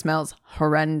 Bundegi smells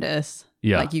horrendous.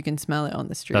 Yeah. Like you can smell it on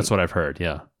the street. That's what I've heard.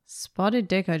 Yeah. Spotted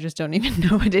dick, I just don't even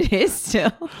know what it is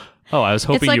still. Oh, I was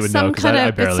hoping it's like you would know because I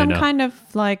it's barely some know. kind of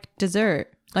like dessert.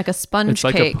 Like a sponge It's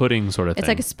like cake. a pudding sort of thing. It's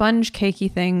like a sponge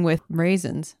cakey thing with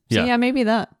raisins. So Yeah. yeah, maybe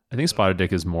that. I think spotted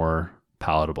dick is more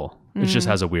palatable. It just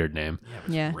has a weird name.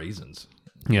 Yeah. Raisins.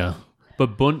 Yeah.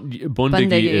 But bundegi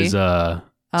Bundegi. is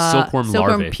silkworm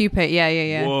larvae. pupae.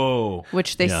 Yeah. Whoa.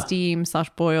 Which they Yeah.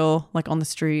 steam/boil like on the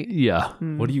street. Yeah.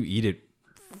 What do you eat it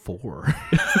for?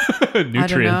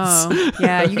 Nutrients. I don't know.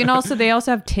 Yeah, you can also they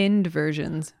also have tinned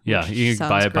versions. Yeah, which you can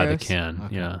buy sounds it by the gross. can.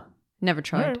 Yeah. Never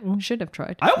tried. Alright, well. Should have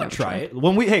tried. I Never would try tried. it.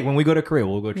 When we go to Korea,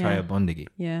 we'll go try Yeah. a bundegi.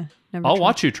 Yeah. Never I'll tried.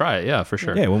 watch you try it. Yeah, for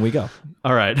sure. Yeah, when we go.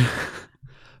 All right.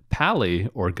 Pally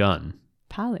or gun?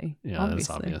 Pally. Yeah,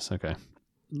 obviously. that's obvious. Okay.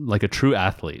 Like a true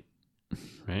athlete,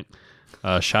 right?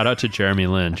 Shout out to Jeremy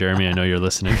Lin. Jeremy, I know you're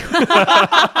listening.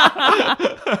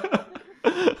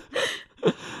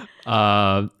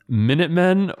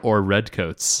 Minutemen or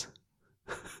Redcoats?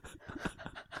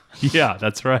 Yeah,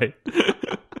 that's right.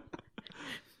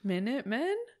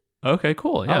 Minutemen? Okay,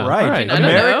 cool. Yeah. All right. I don't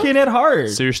American at heart.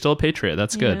 So you're still a patriot.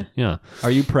 That's good. Yeah. Are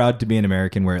you proud to be an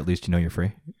American where at least you know you're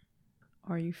free?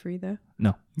 Are you free though?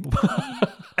 No.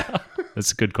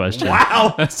 That's a good question.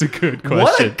 Wow. That's a good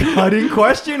What question. a cutting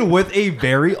question with a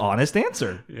very honest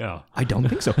answer. Yeah. I don't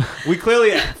think so. We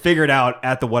clearly figured out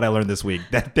at the What I Learned This Week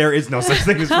that there is no such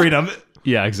thing as freedom.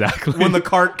 Yeah, exactly. When the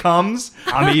cart comes,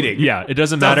 I'm eating. Yeah, it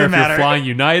doesn't matter if matter. you're flying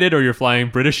United or you're flying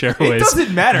British Airways. It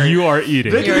doesn't matter. You are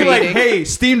eating. They could You're be like, eating. hey,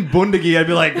 steamed bundegi. I'd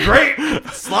be like, great.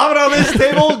 Slap it on this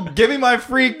table. Give me my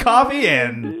free coffee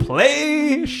and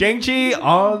play Shang-Chi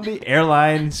on the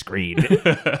airline screen.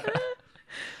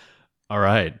 All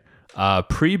right.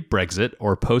 Pre-Brexit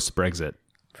or post-Brexit?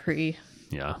 Pre.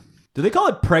 Yeah. Do they call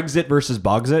it Brexit versus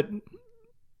Bogsit?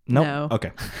 Nope. No.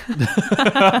 Okay.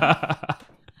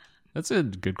 That's a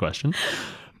good question.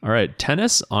 All right.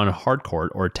 Tennis on hard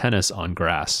court or tennis on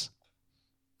grass?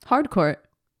 Hard court.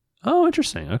 Oh,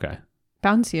 interesting. Okay.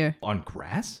 Bouncier. On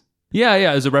grass? Yeah,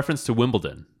 as a reference to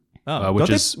Wimbledon, Oh, which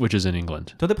don't is in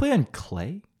England. Don't they play on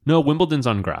clay? No, Wimbledon's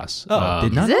on grass. Oh,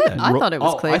 did not Is know it? that. I thought it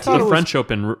was Oh, clay I too. thought The it was- French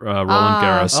Open, Roland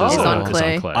Garros is on on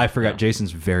clay. I forgot. Yeah.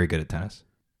 Jason's very good at tennis.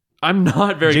 I'm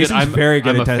not very Jason's good. I'm very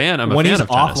good I'm at a tennis. fan. I'm a when fan he's of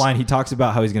tennis. offline, he talks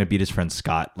about how he's going to beat his friend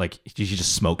Scott. Like he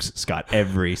just smokes Scott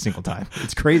every single time.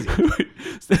 It's crazy.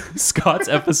 Scott's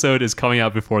episode is coming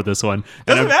out before this one.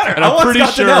 Doesn't matter. And I I'm want pretty Scott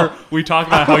to sure know. we talk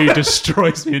about how he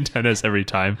destroys me in tennis every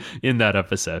time in that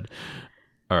episode.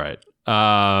 All right.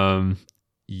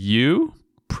 You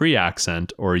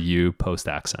pre-accent or you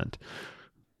post-accent?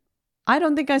 I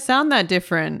don't think I sound that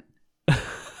different.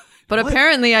 But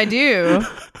apparently I do.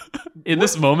 In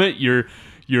this moment, you're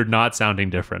not sounding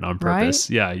different on purpose.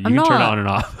 Right? Yeah, you I'm can turn it not. on and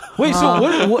off. Wait,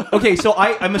 so what? Okay, so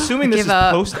I'm assuming this Give is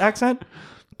up. post accent.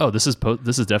 Oh, this is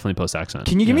definitely post-accent.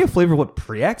 Can you give me a flavor of what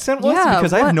pre accent was? Yeah,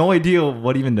 Because I have what- no idea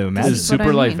what even to imagine. This is what I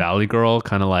super like mean. Valley Girl,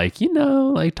 kind of like,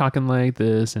 like talking like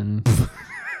this and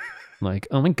like,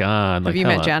 oh my God. Have like, you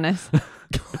met hello. Janice?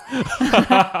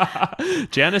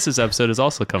 Janice's episode is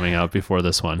also coming out before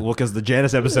this one. Well, because the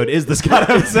Janice episode is the Scott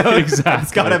episode. Exactly. The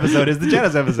Scott episode is the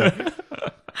Janice episode.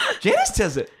 Janice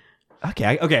does it. Okay,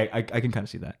 I can kind of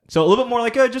see that. So a little bit more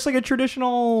like a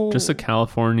traditional, Just a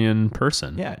Californian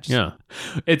person. Yeah, yeah.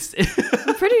 It's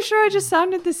I'm pretty sure I just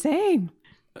sounded the same.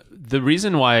 the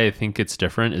reason why I think it's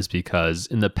different is because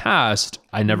in the past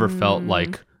I never felt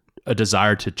like a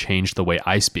desire to change the way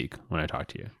I speak when I talk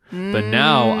to you, but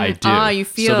now I do. You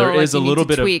feel so there like is you a need little to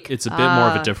bit tweak. of it's a bit more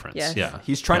of a difference. yes. Yeah,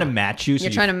 he's trying to match you. So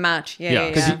You're trying to match. Yeah.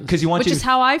 Yeah. because you want Which you is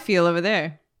how I feel over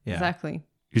there. Yeah. Exactly.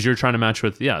 because you're trying to match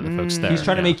with the folks there. He's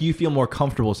trying to make you feel more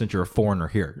comfortable since you're a foreigner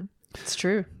here. It's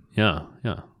true. yeah.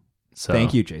 So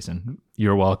Thank you, Jason.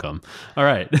 You're welcome. All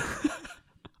right.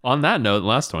 On that note,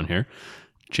 last one here,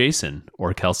 Jason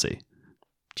or Kelsey?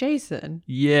 Jason.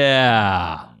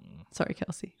 Yeah, Sorry,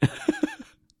 Kelsey.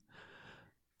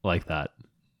 like that.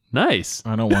 Nice.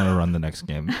 I don't want to run the next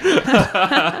game.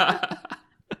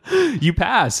 You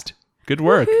passed. Good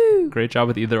work. Woohoo. Great job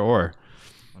with either or.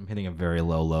 I'm hitting a very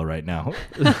low right now.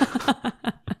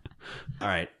 All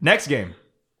right, next game.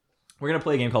 We're going to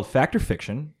play a game called Fact or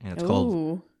Fiction, and it's called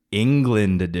Ooh.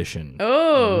 England Edition.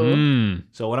 Oh.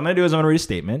 So what I'm going to do is I'm going to read a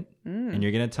statement, and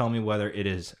you're going to tell me whether it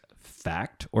is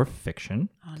fact or fiction.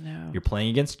 Oh no. You're playing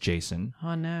against Jason,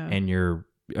 Oh no. and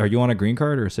are you on a green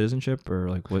card or citizenship, or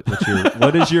like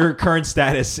what is your current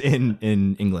status in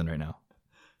England right now?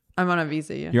 I'm on a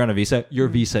visa, yeah. You're on a visa. Your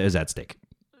visa is at stake.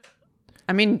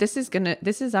 I mean, this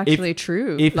is actually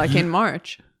true. Like in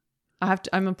March.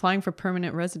 I'm applying for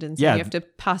permanent residence. Yeah. And you have to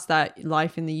pass that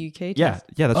life in the UK Yeah, test.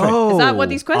 that's right. Is that what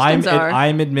these questions are?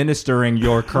 I'm administering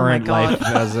your current God. life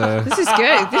as a. This is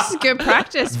good. This is good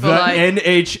practice for The like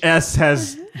NHS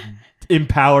has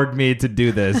empowered me to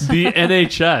do this. The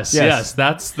NHS. Yes,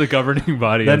 that's the governing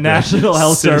body. The of National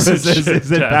Health Services citizenship is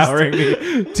test. empowering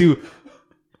me to.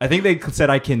 I think they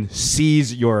said I can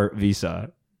seize your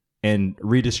visa and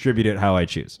redistribute it how I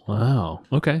choose. Wow.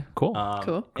 Okay. Cool.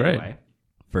 cool. Great. Anyway,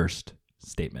 first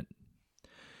statement.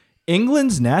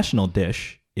 England's national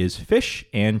dish is fish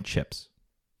and chips.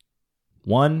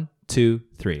 1, 2,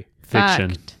 3. Fiction.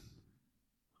 Fact.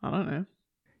 I don't know.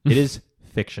 It is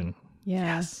fiction.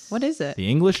 Yeah. What is it? The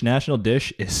English national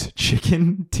dish is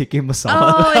chicken tikka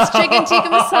masala. Oh, it's chicken tikka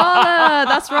masala.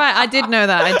 That's right. I did know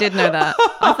that.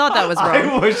 I thought that was I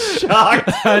wrong. was shocked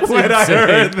when I insane.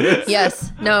 heard this.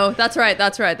 Yes. No, that's right.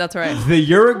 The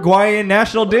Uruguayan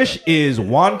national dish is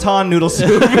wonton noodle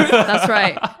soup. That's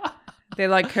right. They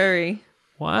like curry.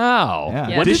 Wow.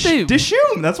 Yeah. When did they?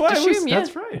 Dishoom. That's why it was. Dishoom, yeah.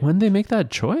 That's right. When did they make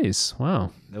that choice? Wow.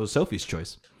 That was Sophie's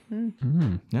choice.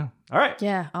 Yeah. All right.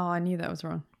 Yeah. Oh, I knew that was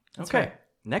wrong. Okay. right.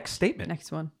 Next statement.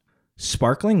 Next one.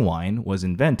 Sparkling wine was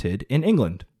invented in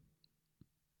England.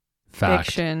 Fact.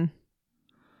 Fiction.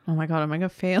 Oh my God. Am I going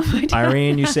to fail my test?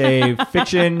 Irene, you say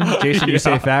fiction. Jason, you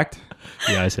say fact.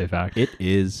 Yeah, I say fact. It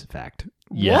is fact.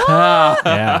 Yeah.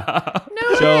 Yeah.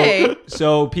 No way.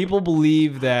 So people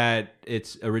believe that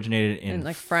it's originated in In,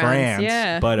 like, France.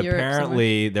 Yeah, but Europe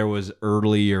apparently there was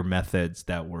earlier methods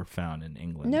that were found in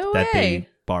England No that they way.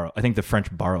 borrowed. I think the French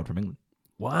borrowed from England.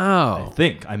 I Wow.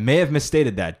 think I may have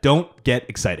misstated that. Don't get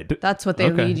excited. That's what they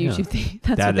Okay, lead you yeah. to think.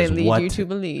 That's That what they is lead what you to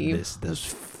believe.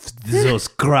 Those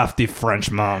crafty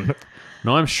Frenchmen.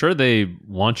 No, I'm sure they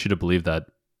want you to believe that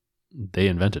they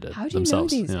invented it How do you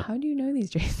themselves. know these? Yeah. How do you know these,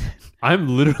 Jason? I'm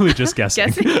literally just guessing.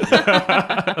 Guessing?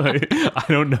 Like, I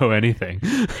don't know anything.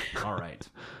 All right.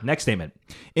 Next statement.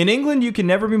 In England, you can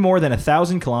never be more than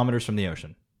 1,000 kilometers from the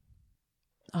ocean.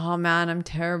 Oh man, I'm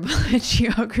terrible at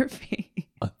geography.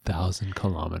 1,000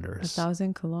 kilometers.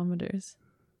 1,000 kilometers.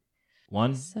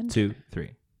 1, 2,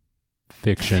 3.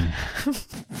 Fiction.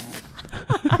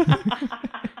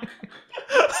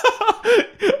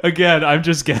 Again, I'm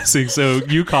just guessing, so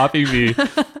you copying me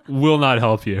will not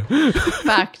help you.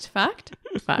 Fact.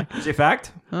 You say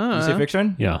fact? You say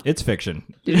fiction? Yeah. It's fiction.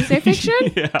 Did you say fiction?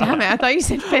 Yeah. Damn it! I thought you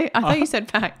said I thought you said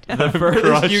fact. The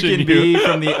furthest you crushing can be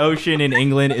from the ocean in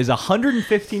England is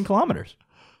 115 kilometers.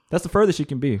 That's the furthest you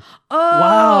can be. Oh,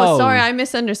 Wow. sorry, I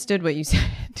misunderstood what you said.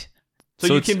 So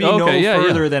So you it's- can be okay, no yeah,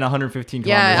 further yeah. than 115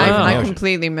 Yeah, kilometers away from I the ocean.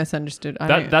 completely misunderstood.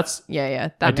 That's. yeah.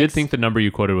 That I did makes- think the number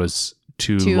you quoted was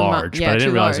too Too large, yeah, but I didn't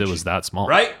too realize large. it was that small.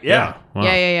 Right? Yeah. Wow.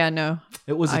 Yeah. No,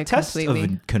 It was a I test completely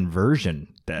of conversion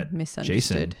that Jason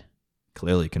misunderstood.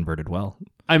 clearly converted well.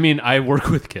 I mean, I work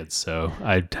with kids, so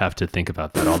I'd have to think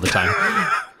about that all the time.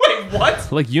 Wait,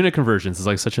 what? Like unit conversions is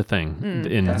like such a thing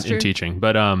in true. teaching.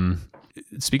 But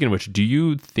speaking of which, do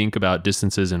you think about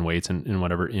distances and weights and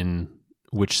whatever in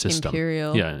which system?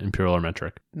 Imperial. Yeah, imperial or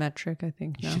metric. Metric, I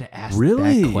think. No. Should have asked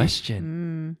Really? that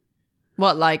question.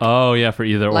 What, like Oh, yeah, for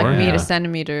either or. meter Yeah.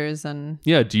 centimeters and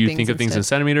Yeah, do you things think of things in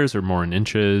instead. centimeters or more in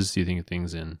inches? Do you think of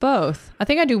things in... both? I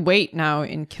think I do weight now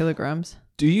in kilograms.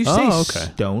 Do you say Oh,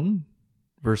 okay. stone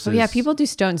versus? Oh yeah, people do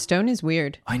stone. Stone is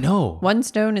weird. I know. 1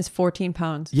 stone is 14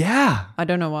 pounds. Yeah. I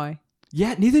don't know why.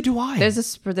 Yeah. Neither do I.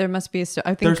 There must be a stone.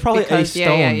 I think There's probably because, a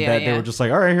stone that they were just like,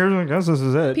 all right, here's, I guess this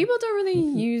is it. People don't really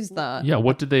use that. Yeah,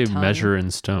 what did they Ton. measure in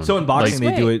stone? So in boxing,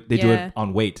 Like- they do it. They do Yeah. it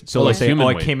on weight. So Like let's say, human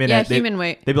I weight. came in Yeah, at human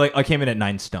weight. They'd be like, I came in at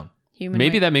 9 stone. Human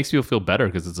Maybe weight. that makes you feel better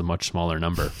because it's a much smaller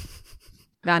number.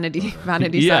 vanity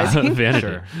Yeah, sizing. vanity.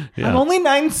 Sure. Yeah. I'm only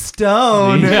 9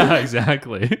 stone. Yeah,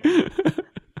 exactly.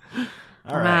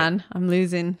 All right. Man, I'm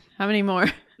losing. How many more?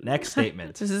 Next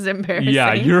statement. This is embarrassing.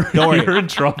 Yeah, Don't worry. you're in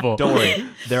trouble. Don't worry.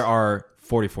 There are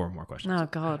 44 more questions. Oh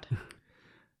God.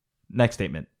 Next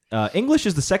statement. English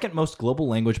is the second most global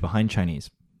language behind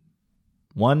Chinese.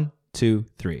 1, 2,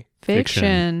 3.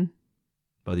 Fiction.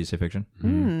 Both of you say fiction?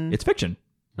 Hmm. It's fiction.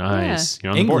 Nice.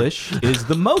 You're on the board. English is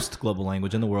the most global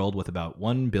language in the world with about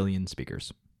 1 billion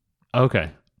speakers.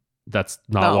 Okay. That's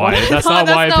not Not why. what I That's thought.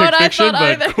 not why That's I not picked what I fiction,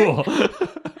 thought but either. cool.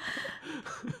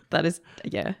 That is,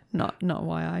 yeah, not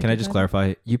why I. Can I did just that.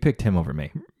 clarify? You picked him over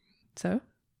me. So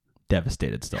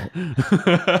Devastated still.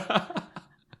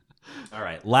 All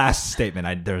right. Last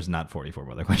statement. There's not 44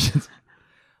 other questions.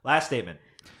 Last statement.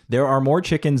 There are more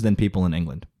chickens than people in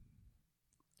England.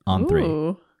 On 3.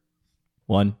 Ooh.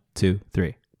 1, 2,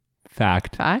 3.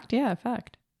 Fact. Fact. Yeah,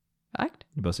 fact. Fact.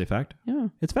 You both say fact? Yeah.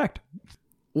 It's fact.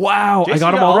 Wow, Jason I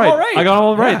got them got all all right. right. I got them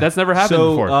all right. Yeah. That's never happened So,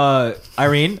 before.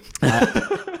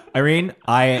 Irene,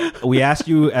 we asked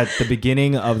you at the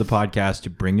beginning of the podcast to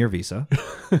bring your visa. I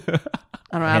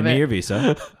don't Hand have me it. your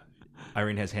visa.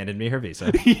 Irene has handed me her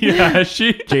visa. Yeah,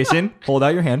 she. Jason, hold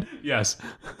out your hand. Yes.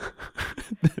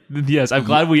 Yes, I'm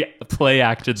glad we play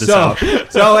acted this So out.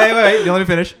 wait, let me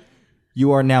finish.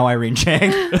 You are now Irene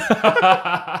Chang.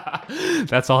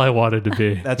 That's all I wanted to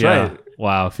be. That's Yeah. right.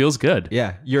 Wow, feels good.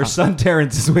 Yeah, your son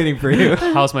Terrence is waiting for you.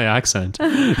 How's my accent?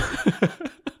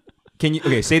 Can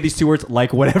you say these 2 words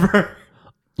like whatever?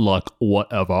 Look,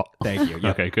 whatever. Thank you.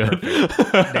 Yep. Okay, good.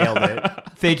 Nailed it.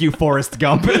 Thank you, Forrest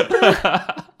Gump.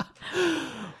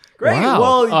 Great. Wow.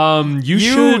 Well, you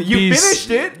finished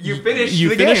it. You finished You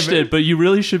the finished game. it, but you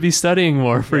really should be studying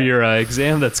more for your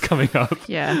exam that's coming up.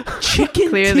 Yeah. Chicken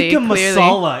Clearly, tikka clearly.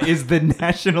 masala is the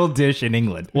national dish in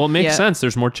England. Well, it makes Yeah. sense.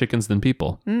 There's more chickens than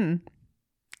people.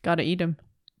 Gotta eat them.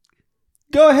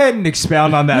 Go ahead and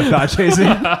expound on that thought,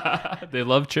 Jason. They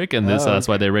love chicken. Oh, That's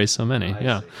why they raise so many.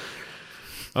 Yeah.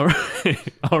 All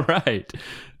right. All right.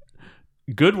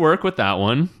 Good work with that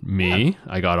one. Me.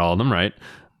 I got all of them right.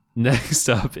 Next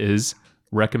up is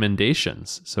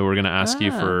recommendations. So we're going to ask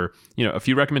you for, a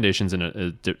few recommendations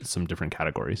in some different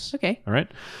categories. Okay. All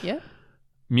right. Yeah.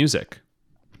 Music.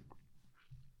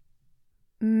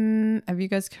 Have you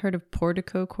guys heard of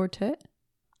Portico Quartet?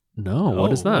 No.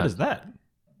 What is that? What is that?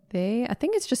 I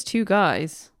think it's just 2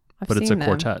 guys. I've But it's a seen them.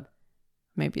 quartet.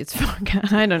 Maybe it's 4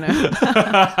 guys. I don't know.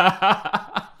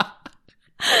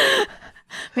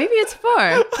 Maybe it's 4.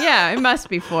 Yeah, it must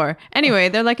be 4. Anyway,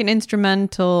 they're like an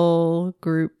instrumental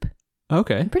group.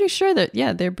 Okay. I'm pretty sure that,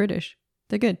 they're British.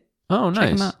 They're good. Oh, Check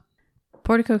nice. them out.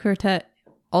 Portico Quartet.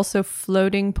 Also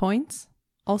Floating Points.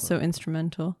 Also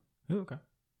instrumental. Okay.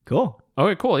 Cool.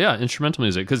 Okay, cool. Yeah, instrumental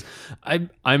music. Because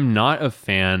I'm not a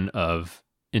fan of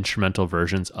instrumental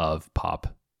versions of pop.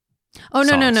 Oh, no.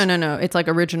 songs. It's like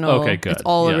original. Okay, good. It's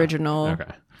all Yeah. original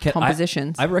Okay.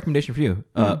 compositions. I have a recommendation for you.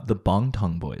 The Bong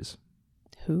Tong Boys.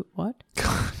 Who? What?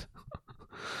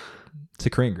 It's a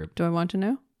Korean group. Do I want to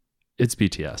know? It's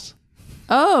BTS.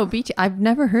 Oh, I've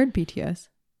never heard BTS.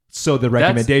 So the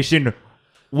recommendation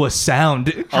was sound.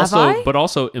 Have I? But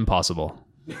also impossible.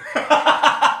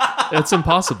 It's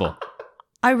impossible.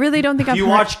 I really don't think I've You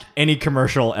heard. watched any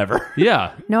commercial ever?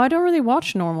 Yeah. No, I don't really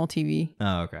watch normal TV.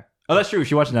 Oh, okay. Oh, that's true.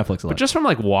 She watched Netflix a lot. But just from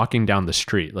like walking down the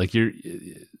street, like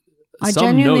I some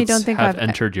genuinely notes don't think have I've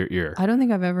entered your ear. I don't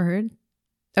think I've ever heard.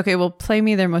 Okay, well, play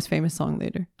me their most famous song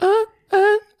later.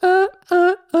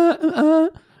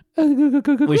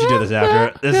 We should do this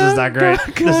after. This is not great.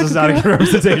 This is not a good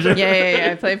representation.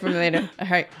 Yeah. Play it for me later. All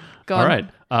right, go on. All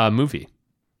right. Movie.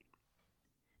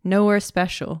 Nowhere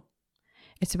Special.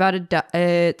 It's about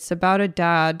a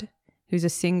dad who's a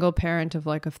single parent of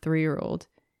like a 3-year-old.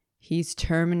 He's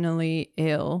terminally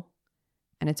ill,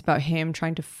 and it's about him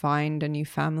trying to find a new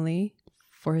family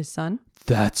for his son.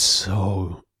 That's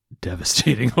so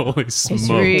devastating. Holy smokes. It's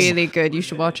really good. You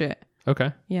should watch it.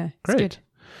 Okay. Yeah, it's Great. good.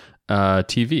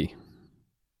 TV.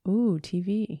 Ooh,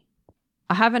 TV.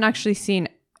 I haven't actually seen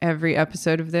every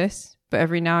episode of this, but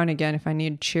every now and again, if I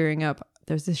need cheering up,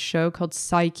 there's this show called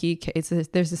Psyche K.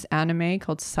 There's this anime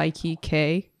called Psyche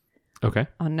K. Okay.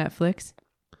 on Netflix.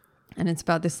 And it's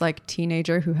about this like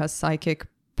teenager who has psychic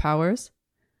powers.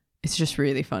 It's just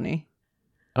really funny.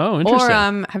 Oh, interesting.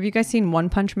 Or have you guys seen One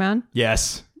Punch Man?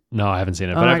 Yes. No, I haven't seen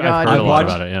it, Oh but my I've God. heard a lot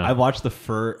watched, about it. Yeah. I watched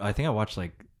I think I watched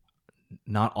like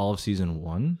not all of season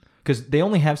 1 because they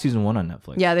only have season 1 on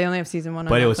Netflix. Yeah, they only have season 1 on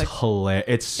But it was Netflix. hilarious.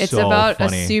 It's It's so about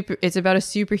funny. it's about a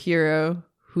superhero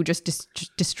who just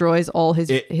destroys all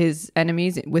his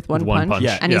enemies with one punch.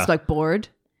 Yeah, and yeah. he's like bored.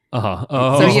 Uh-huh.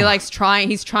 Oh. So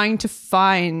he's trying to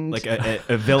find like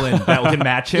a villain that can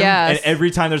match him. Yes. And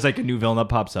every time there's like a new villain that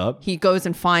pops up. he goes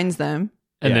and finds them.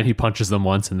 And Yeah. then he punches them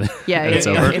once and then Yeah, and it's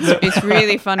yeah, over. It's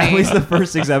really funny. At least the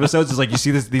first 6 episodes is like you see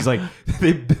these like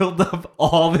they build up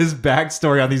all this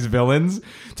backstory on these villains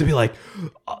to be like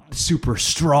super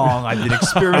strong. I've been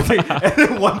experimenting, and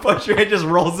then One Punch Man just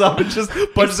rolls up and just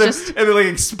punches them, and they like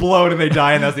explode and they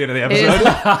die, and that's the end of the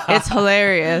episode. It's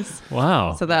hilarious.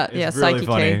 Wow. So that It's Psyche really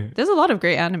funny. K. There's a lot of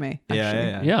great anime.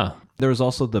 Actually. Yeah. There was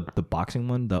also the boxing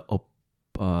one. I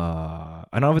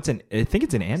don't know if I think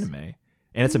it's an anime.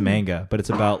 And it's a manga, but it's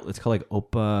called like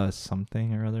Oppa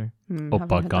something or other.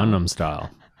 Oppa Gangnam Style.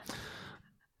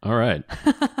 All right.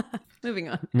 Moving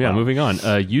on. Yeah, Wow. moving on.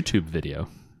 YouTube video.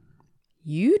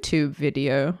 YouTube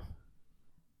video.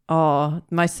 Oh,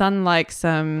 my son likes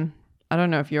I don't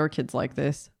know if your kids like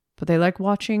this, but they like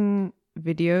watching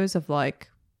videos of like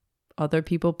other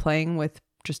people playing with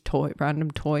just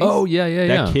random toys. Oh, yeah.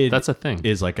 That kid That's a thing.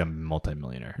 is like a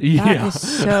multimillionaire. That Yeah. is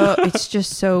so it's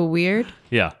just so weird.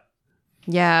 Yeah.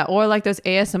 Yeah, or like those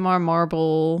ASMR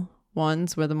marble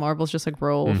ones where the marbles just like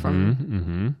roll from.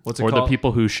 Mm-hmm. What's it Or called? the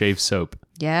people who shave soap.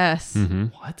 Yes. Mm-hmm.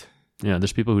 What? Yeah,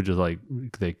 there's people who just like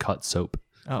they cut soap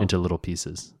into little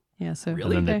pieces Yeah. So Really?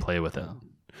 and then they okay. play with it.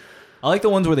 I like the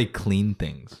ones where they clean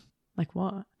things. Like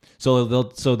what? So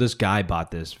this guy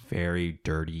bought this very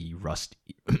dirty,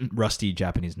 rusty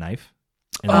Japanese knife.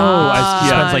 And he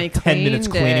spends he like 10 minutes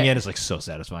cleaned cleaning it. it. It's like so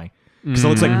satisfying. Because it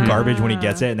looks like garbage when he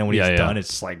gets it, and then when Yeah, he's yeah. done, it's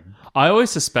just like I always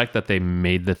suspect that they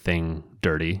made the thing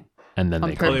dirty and then On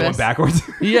they oh, cleaned they it. went backwards.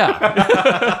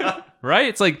 Yeah. Right?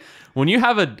 It's like when you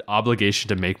have an obligation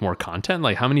to make more content,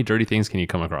 like how many dirty things can you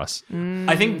come across?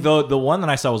 I think the one that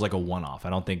I saw was like a one-off. I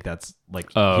don't think that's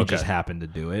like he just happened to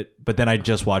do it. But then I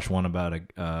just watched one about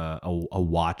a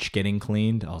watch getting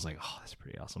cleaned. I was like, oh, that's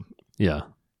pretty awesome. Yeah.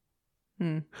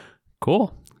 Hmm.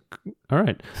 Cool. All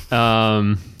right.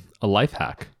 A life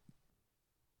hack.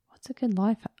 What's a good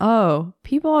life? Oh,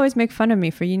 people always make fun of me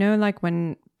for, like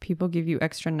when people give you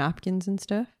extra napkins and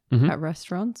stuff Mhm. at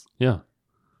restaurants. Yeah.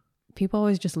 People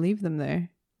always just leave them there,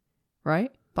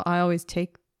 right? But I always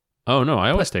Oh no, I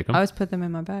always take them. I always put them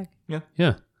in my bag. Yeah.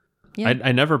 Yeah.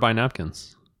 I never buy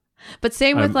napkins. But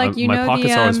same with my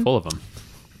pockets are always the full of them.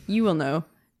 you will know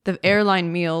the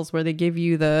airline meals where they give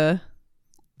you the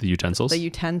The utensils.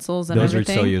 utensils and Those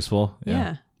everything. are so useful.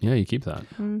 Yeah. Yeah, you keep that.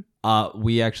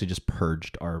 We actually just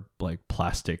purged our like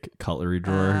plastic cutlery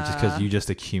drawer just because you just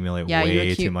accumulate Yeah, you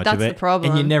way too much that's of it, the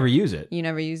problem. and you never use it. You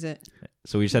never use it.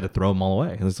 So we just had to throw them all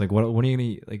away. It's like, what are you gonna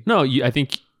eat? Like, No, I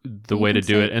think the way to can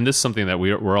do say- it, and this is something that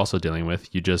we're also dealing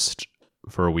with. You just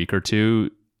for a week or two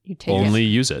You take only it.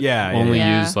 use it. Yeah, yeah, only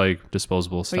yeah. use like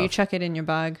disposable Or stuff. you chuck it in your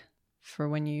bag for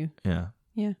when you yeah.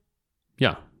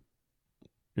 Yeah,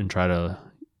 and try to.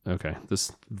 Okay, this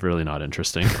is really not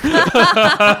interesting.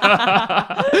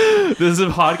 This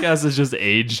podcast has just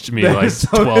aged me like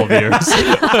So 12 years.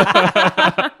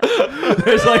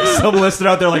 There's like some listener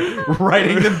out there like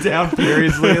writing them down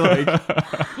furiously, like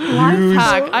life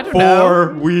hack. I don't know.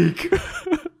 for week.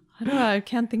 I don't know. I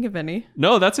can't think of any.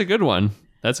 No, that's a good one.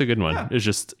 That's a good one. Yeah. It's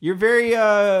just You're very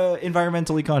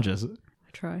environmentally conscious. I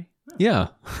try. yeah.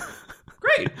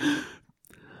 Great.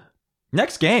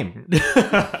 Next game.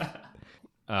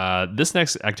 This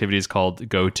next activity is called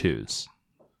go-tos.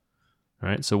 All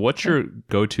right. So, what's your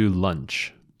go-to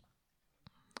lunch?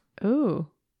 Ooh,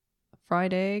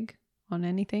 fried egg on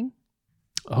anything.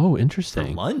 Oh, For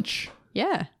interesting. lunch.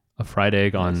 Yeah, A fried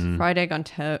egg on. fried egg on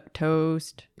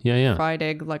toast. Yeah. Fried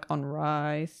egg like on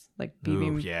rice, like Ooh,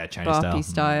 bibimbap yeah, Chinese style.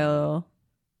 style.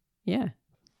 Yeah,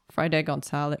 fried egg on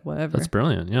salad, whatever. That's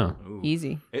brilliant. Yeah. Ooh.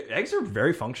 Easy. Eggs are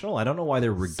very functional. I don't know why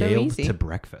they're So regaled easy. to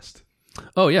breakfast.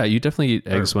 Oh, yeah. You definitely eat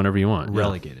eggs whenever you want. Yeah.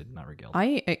 Relegated, not regaled.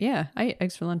 I eat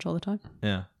eggs for lunch all the time.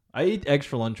 Yeah. I eat eggs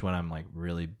for lunch when I'm like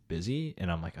really busy and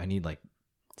I'm like, I need like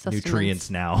Sustenance. nutrients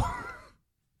now.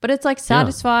 But it's like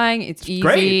satisfying. It's easy.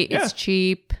 great, yeah. It's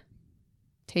cheap.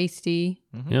 Tasty.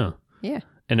 Yeah. Yeah.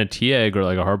 And a tea egg or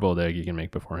like a hard-boiled egg you can make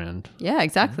beforehand. Yeah,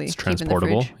 exactly. It's Keep in the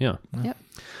transportable. fridge. Yeah. Yep.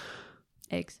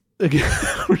 Eggs.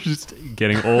 We're just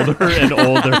getting older and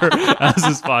older as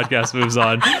this podcast moves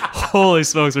on. Holy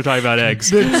smokes, we're talking about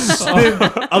eggs.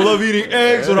 I love eating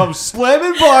eggs when I'm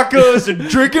slamming vodkas and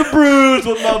drinking brews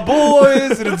with my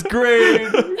boys, and it's great.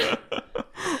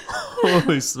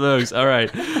 Holy smokes. All right.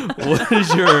 What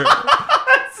is your...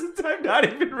 I'm not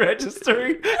even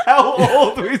registering how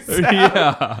old we sound.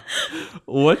 Yeah.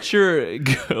 What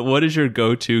is your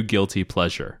go-to guilty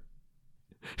pleasure?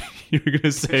 You're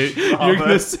gonna say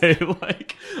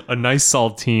like a nice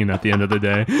saltine at the end of the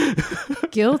day.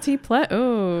 Guilty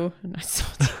Oh, nice.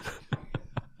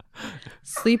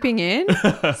 Sleeping in.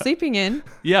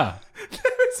 Yeah.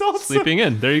 Sleeping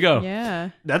in. There you go. Yeah.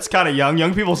 That's kind of young.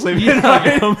 Young people sleep in.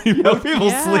 Right? Young people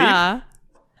Yeah. sleep.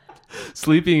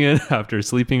 Sleeping in after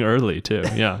sleeping early too.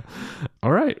 Yeah.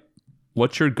 All right.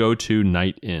 What's your go-to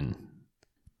night in?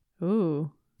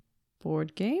 Ooh.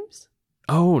 Board games?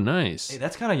 Oh, nice. Hey,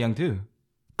 that's kind of young too.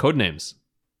 Codenames.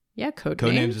 Yeah, code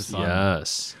Codenames names. is fun.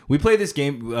 Yes. We play this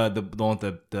game, the one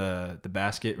with the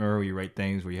basket. Remember where you write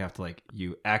things where you have to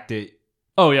you act it.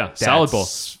 Oh yeah, Salad Bowl.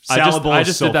 Salad Bowl I is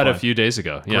just so did that a fun. few days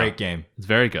ago. Yeah. Great game. It's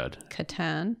very good.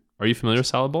 Catan. Are you familiar with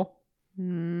Salad Bowl?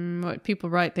 What people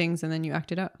write things and then you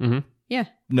act it out. Mm-hmm. Yeah.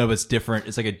 No, but it's different.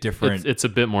 It's like a different. It's a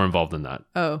bit more involved than that.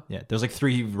 Oh. Yeah, there's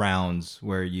 3 rounds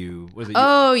where you.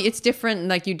 Oh, it's different.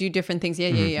 Like you do different things.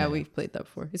 Yeah. We've played that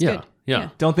before. It's good. Yeah.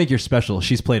 Don't think you're special.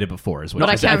 She's played it before as well.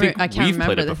 But I I think can't we've played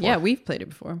remember it this. before. Yeah, we've played it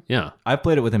before. Yeah. I've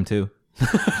played it with him too.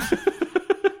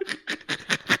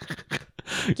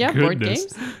 Yeah, board Goodness.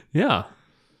 games. Yeah.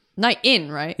 Night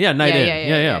in, right? Yeah, night in.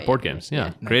 Yeah. Board games.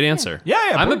 Yeah. Great answer.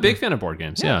 Yeah. I'm a board big fan of board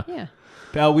games. Yeah. Yeah.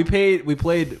 We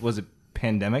played. Was it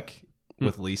Pandemic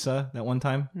with Lisa that one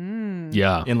time?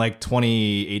 Yeah. In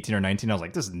 2018 or 19, I was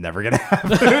like, this is never gonna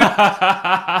happen.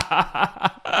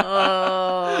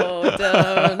 Oh,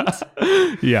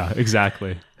 don't. Yeah,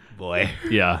 exactly. Boy.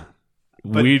 Yeah.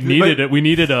 We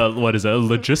needed a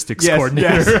logistics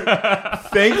coordinator. Yes.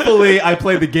 Thankfully, I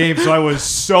played the game, so I was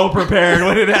so prepared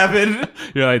when it happened.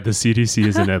 You're like, the CDC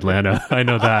is in Atlanta. I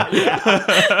know that.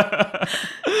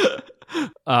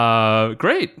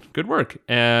 Great. Good work.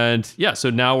 And yeah, so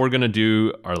now we're going to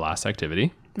do our last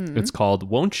activity. It's called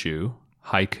Won't You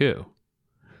Haiku.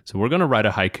 So we're going to write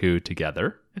a haiku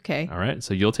together. Okay. All right.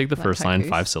 So you'll take the first line, haikus.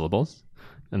 5 syllables,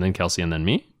 and then Kelsey and then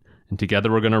me. And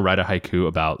together we're going to write a haiku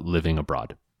about living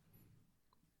abroad.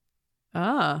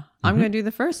 I'm going to do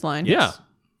the first line. Yeah.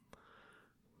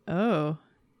 Oh,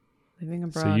 living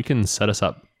abroad. So you can set us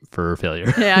up for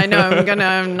failure. Yeah, I know.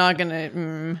 I'm not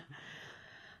gonna.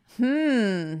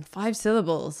 5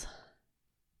 syllables.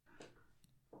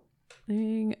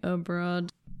 Living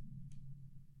abroad.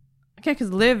 Okay,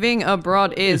 because living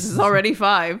abroad is already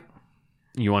 5.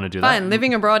 You want to do Fine, that?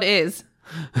 living abroad is.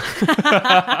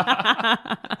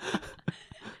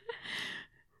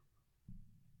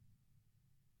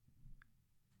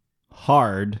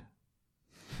 Hard,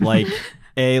 like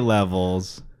A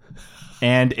levels,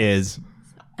 and is.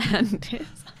 And is.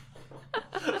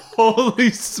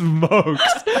 Holy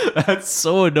smokes. That's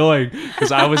so annoying.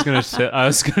 Because I was gonna talk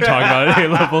about A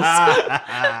levels.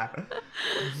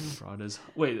 Abroad is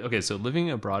okay, so living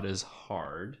abroad is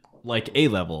hard. Like A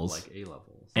levels. Like A levels.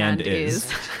 And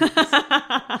is.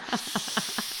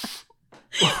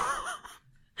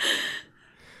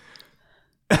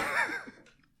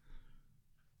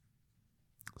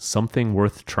 Something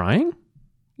worth trying?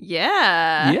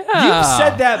 Yeah. Yeah. You've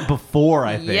said that before,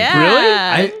 I think.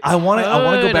 Yeah. Really? I want to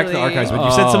go back to the Totally. archives, but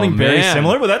you said something very man.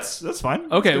 similar. But that's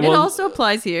fine. Okay, It well also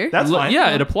applies here. That's fine.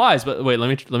 yeah, it applies, but wait,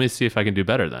 let me see if I can do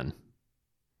better then.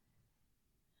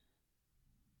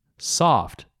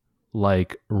 Soft,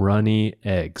 like runny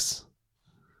eggs.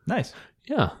 Nice.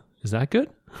 Yeah. Is that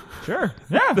good? Sure.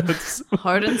 Yeah. That's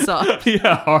Hard and soft.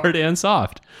 yeah, hard and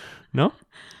soft. No?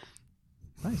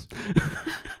 Nice.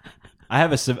 I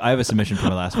have a submission for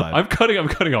my last 5. I'm cutting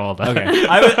all that. Okay.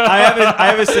 I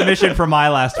have a submission for my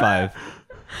last 5.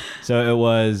 So it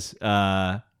was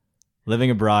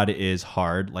living abroad is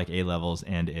hard, like A levels,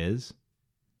 and is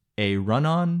a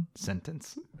run-on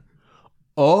sentence.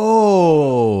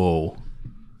 Oh.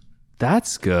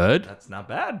 That's good. That's not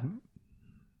bad.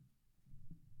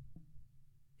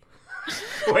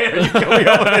 Wait, are you coming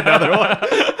up with another one?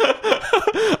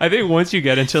 I think once you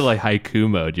get into like haiku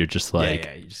mode, you're just like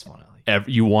yeah, you just want to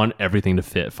you want everything to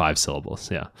fit 5 syllables.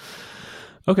 Yeah.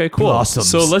 Okay, cool. blossoms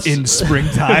So let's in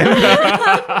springtime.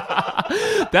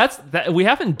 we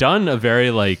haven't done a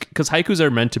very because haikus are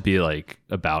meant to be like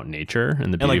about nature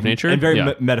and the beauty of nature and very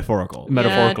yeah. metaphorical.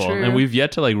 Metaphorical, true. and we've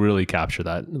yet to like really capture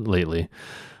that lately.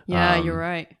 Yeah, you're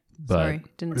right. but Sorry,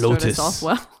 didn't start us Lotus. off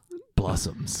well.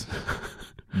 Blossoms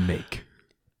make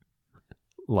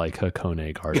like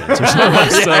Hakone Gardens or something.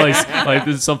 So like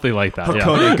this is something like that.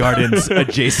 Hakone Gardens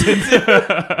adjacent.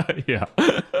 Yeah.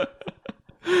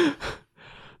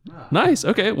 Nice.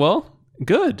 Okay. Well,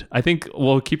 good. I think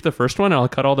we'll keep the first one. I'll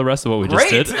cut all the rest of what we just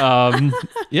did.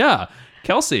 Yeah.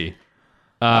 Kelsey,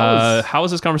 how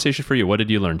was this conversation for you? What did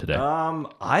you learn today?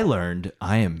 I learned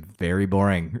I am very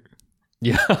boring.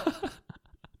 Yeah.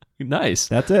 Nice.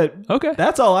 That's it. Okay.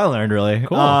 That's all I learned, really.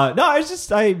 Cool. No,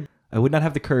 I would not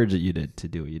have the courage that you did to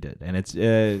do what you did, and it's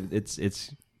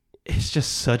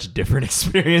just such different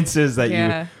experiences that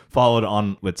you followed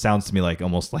on what sounds to me like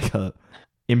almost like a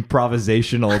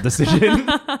improvisational decision,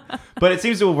 but it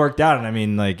seems to have worked out. And I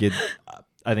mean, like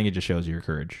I think it just shows your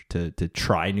courage to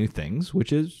try new things,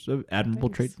 which is an admirable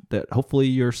trait that hopefully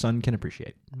your son can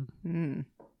appreciate.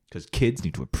 Because kids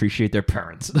need to appreciate their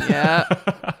parents. Yeah.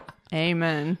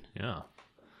 Amen. Yeah.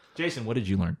 Jason, what did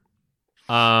you learn?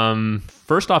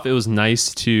 First off, it was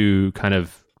nice to kind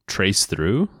of trace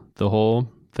through the whole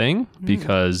thing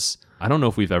because I don't know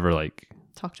if we've ever like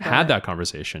had that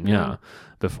conversation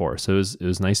before. So it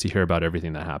was nice to hear about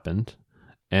everything that happened.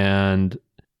 And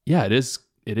yeah, it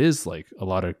is like a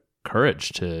lot of courage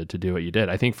to do what you did.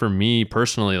 I think for me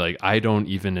personally, like I don't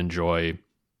even enjoy,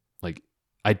 like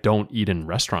I don't eat in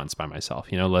restaurants by myself,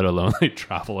 let alone like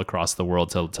travel across the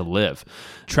world to live.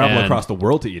 Travel across the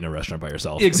world to eat in a restaurant by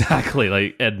yourself. Exactly.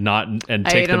 Like and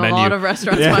take ate the menu. a lot of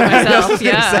restaurants by myself.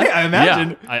 I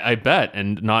imagine. Yeah, I bet.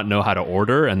 And not know how to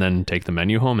order and then take the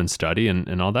menu home and study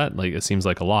and all that. Like it seems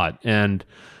like a lot. And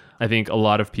I think a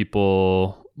lot of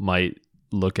people might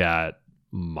look at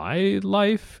my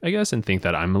life, I guess, and think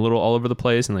that I'm a little all over the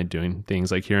place and like doing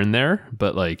things like here and there,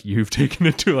 but like you've taken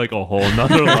it to like a whole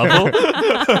nother level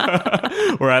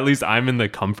or at least I'm in the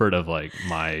comfort of like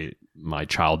my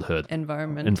childhood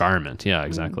environment. Yeah,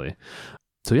 exactly.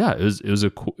 So yeah,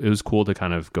 it was cool to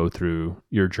kind of go through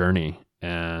your journey.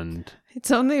 And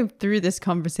it's only through this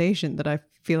conversation that I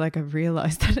feel like I've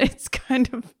realized that it's kind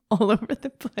of all over the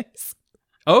place.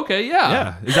 Okay,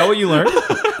 yeah. Is that what you learned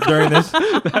during this?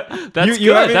 That's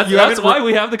good. That's why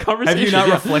we have the conversation. Have you not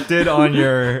reflected on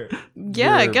your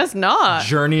I guess not.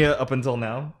 Journey up until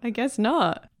now? I guess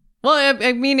not. Well,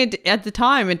 I mean, at the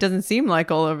time, it doesn't seem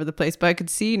like all over the place, but I could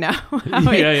see now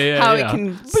how it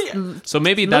can so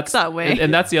maybe look that's that way.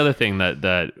 And that's the other thing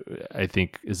that I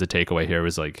think is the takeaway here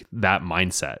was like that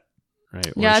mindset.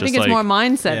 Right. Yeah, I think it's more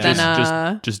mindset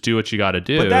than just do what you got to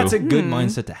do. But that's a good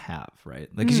mindset to have, right?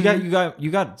 Like, 'cause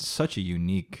you got such a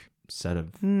unique set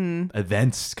of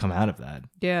events come out of that.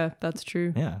 Yeah, that's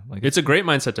true. Yeah, like it's a great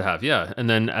mindset to have. Yeah, and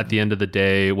then at the end of the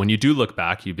day, when you do look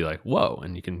back, you'd be like, "Whoa!"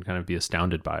 and you can kind of be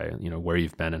astounded by where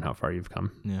you've been and how far you've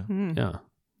come. Yeah,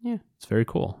 yeah, it's very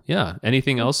cool. Yeah.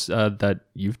 Anything else that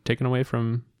you've taken away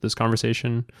from this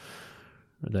conversation?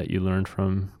 Or that you learned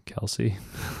from Kelsey?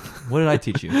 What did I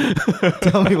teach you?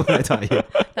 Tell me what I taught you.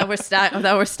 That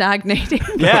we're stagnating.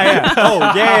 Yeah. Oh,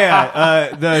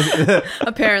 yeah.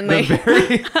 Apparently.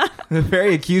 The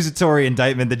very accusatory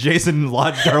indictment that Jason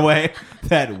lodged our way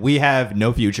that we have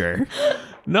no future.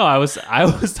 No, I was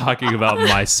talking about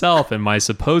myself and my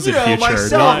supposed future.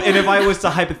 Myself, and if I was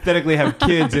to hypothetically have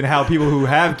kids and how people who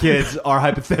have kids are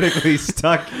hypothetically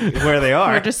stuck where they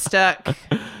are. We're just stuck.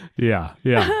 Yeah.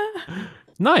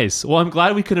 Nice. Well, I'm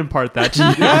glad we could impart that to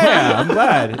you. Yeah, I'm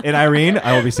glad. And Irene,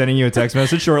 I will be sending you a text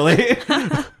message shortly.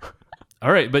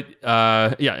 All right. But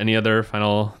any other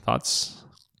final thoughts?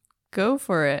 Go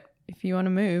for it. If you want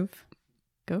to move,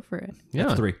 go for it. Yeah.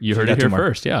 That's 3. You heard it here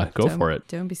first. Yeah. Go for it.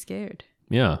 Don't be scared.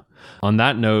 Yeah. On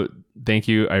that note, thank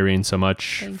you, Irene, so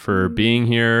much for being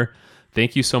here.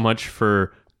 Thank you so much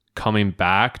for coming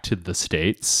back to the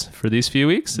States for these few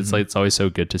weeks. It's like, it's always so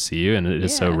good to see you and it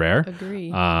is so rare.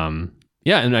 Agree.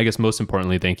 Yeah, and I guess most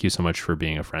importantly, thank you so much for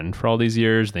being a friend for all these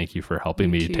years. Thank you for helping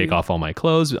me take off all my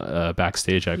clothes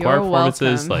backstage at choir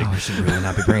performances. Welcome. Like, we should really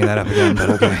not be bringing that up again,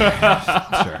 but okay.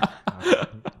 Sure.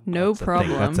 No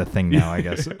problem. That's a thing now, I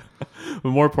guess. But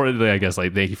more importantly, I guess,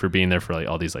 like, thank you for being there for like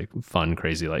all these like fun,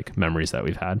 crazy like memories that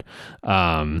we've had.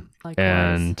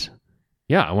 And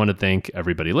yeah, I want to thank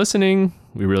everybody listening.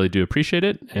 We really do appreciate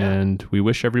it, and we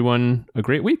wish everyone a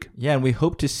great week. Yeah, and we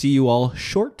hope to see you all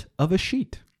short of a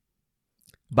sheet.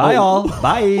 Bye, all.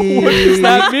 Bye. What does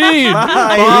that mean?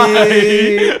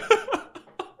 Bye.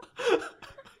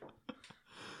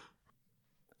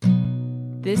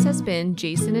 This has been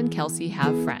Jason and Kelsey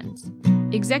Have Friends.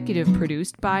 Executive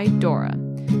produced by Dora.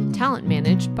 Talent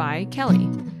managed by Kelly.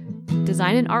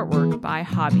 Design and artwork by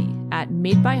Hobby at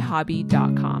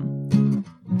madebyhobby.com.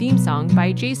 Theme song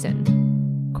by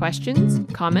Jason. Questions?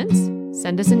 Comments?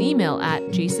 Send us an email at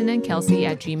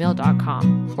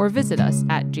jasonandkelsey@gmail.com or visit us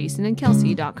at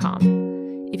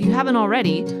jasonandkelsey.com. If you haven't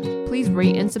already, please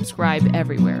rate and subscribe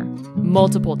everywhere,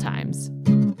 multiple times.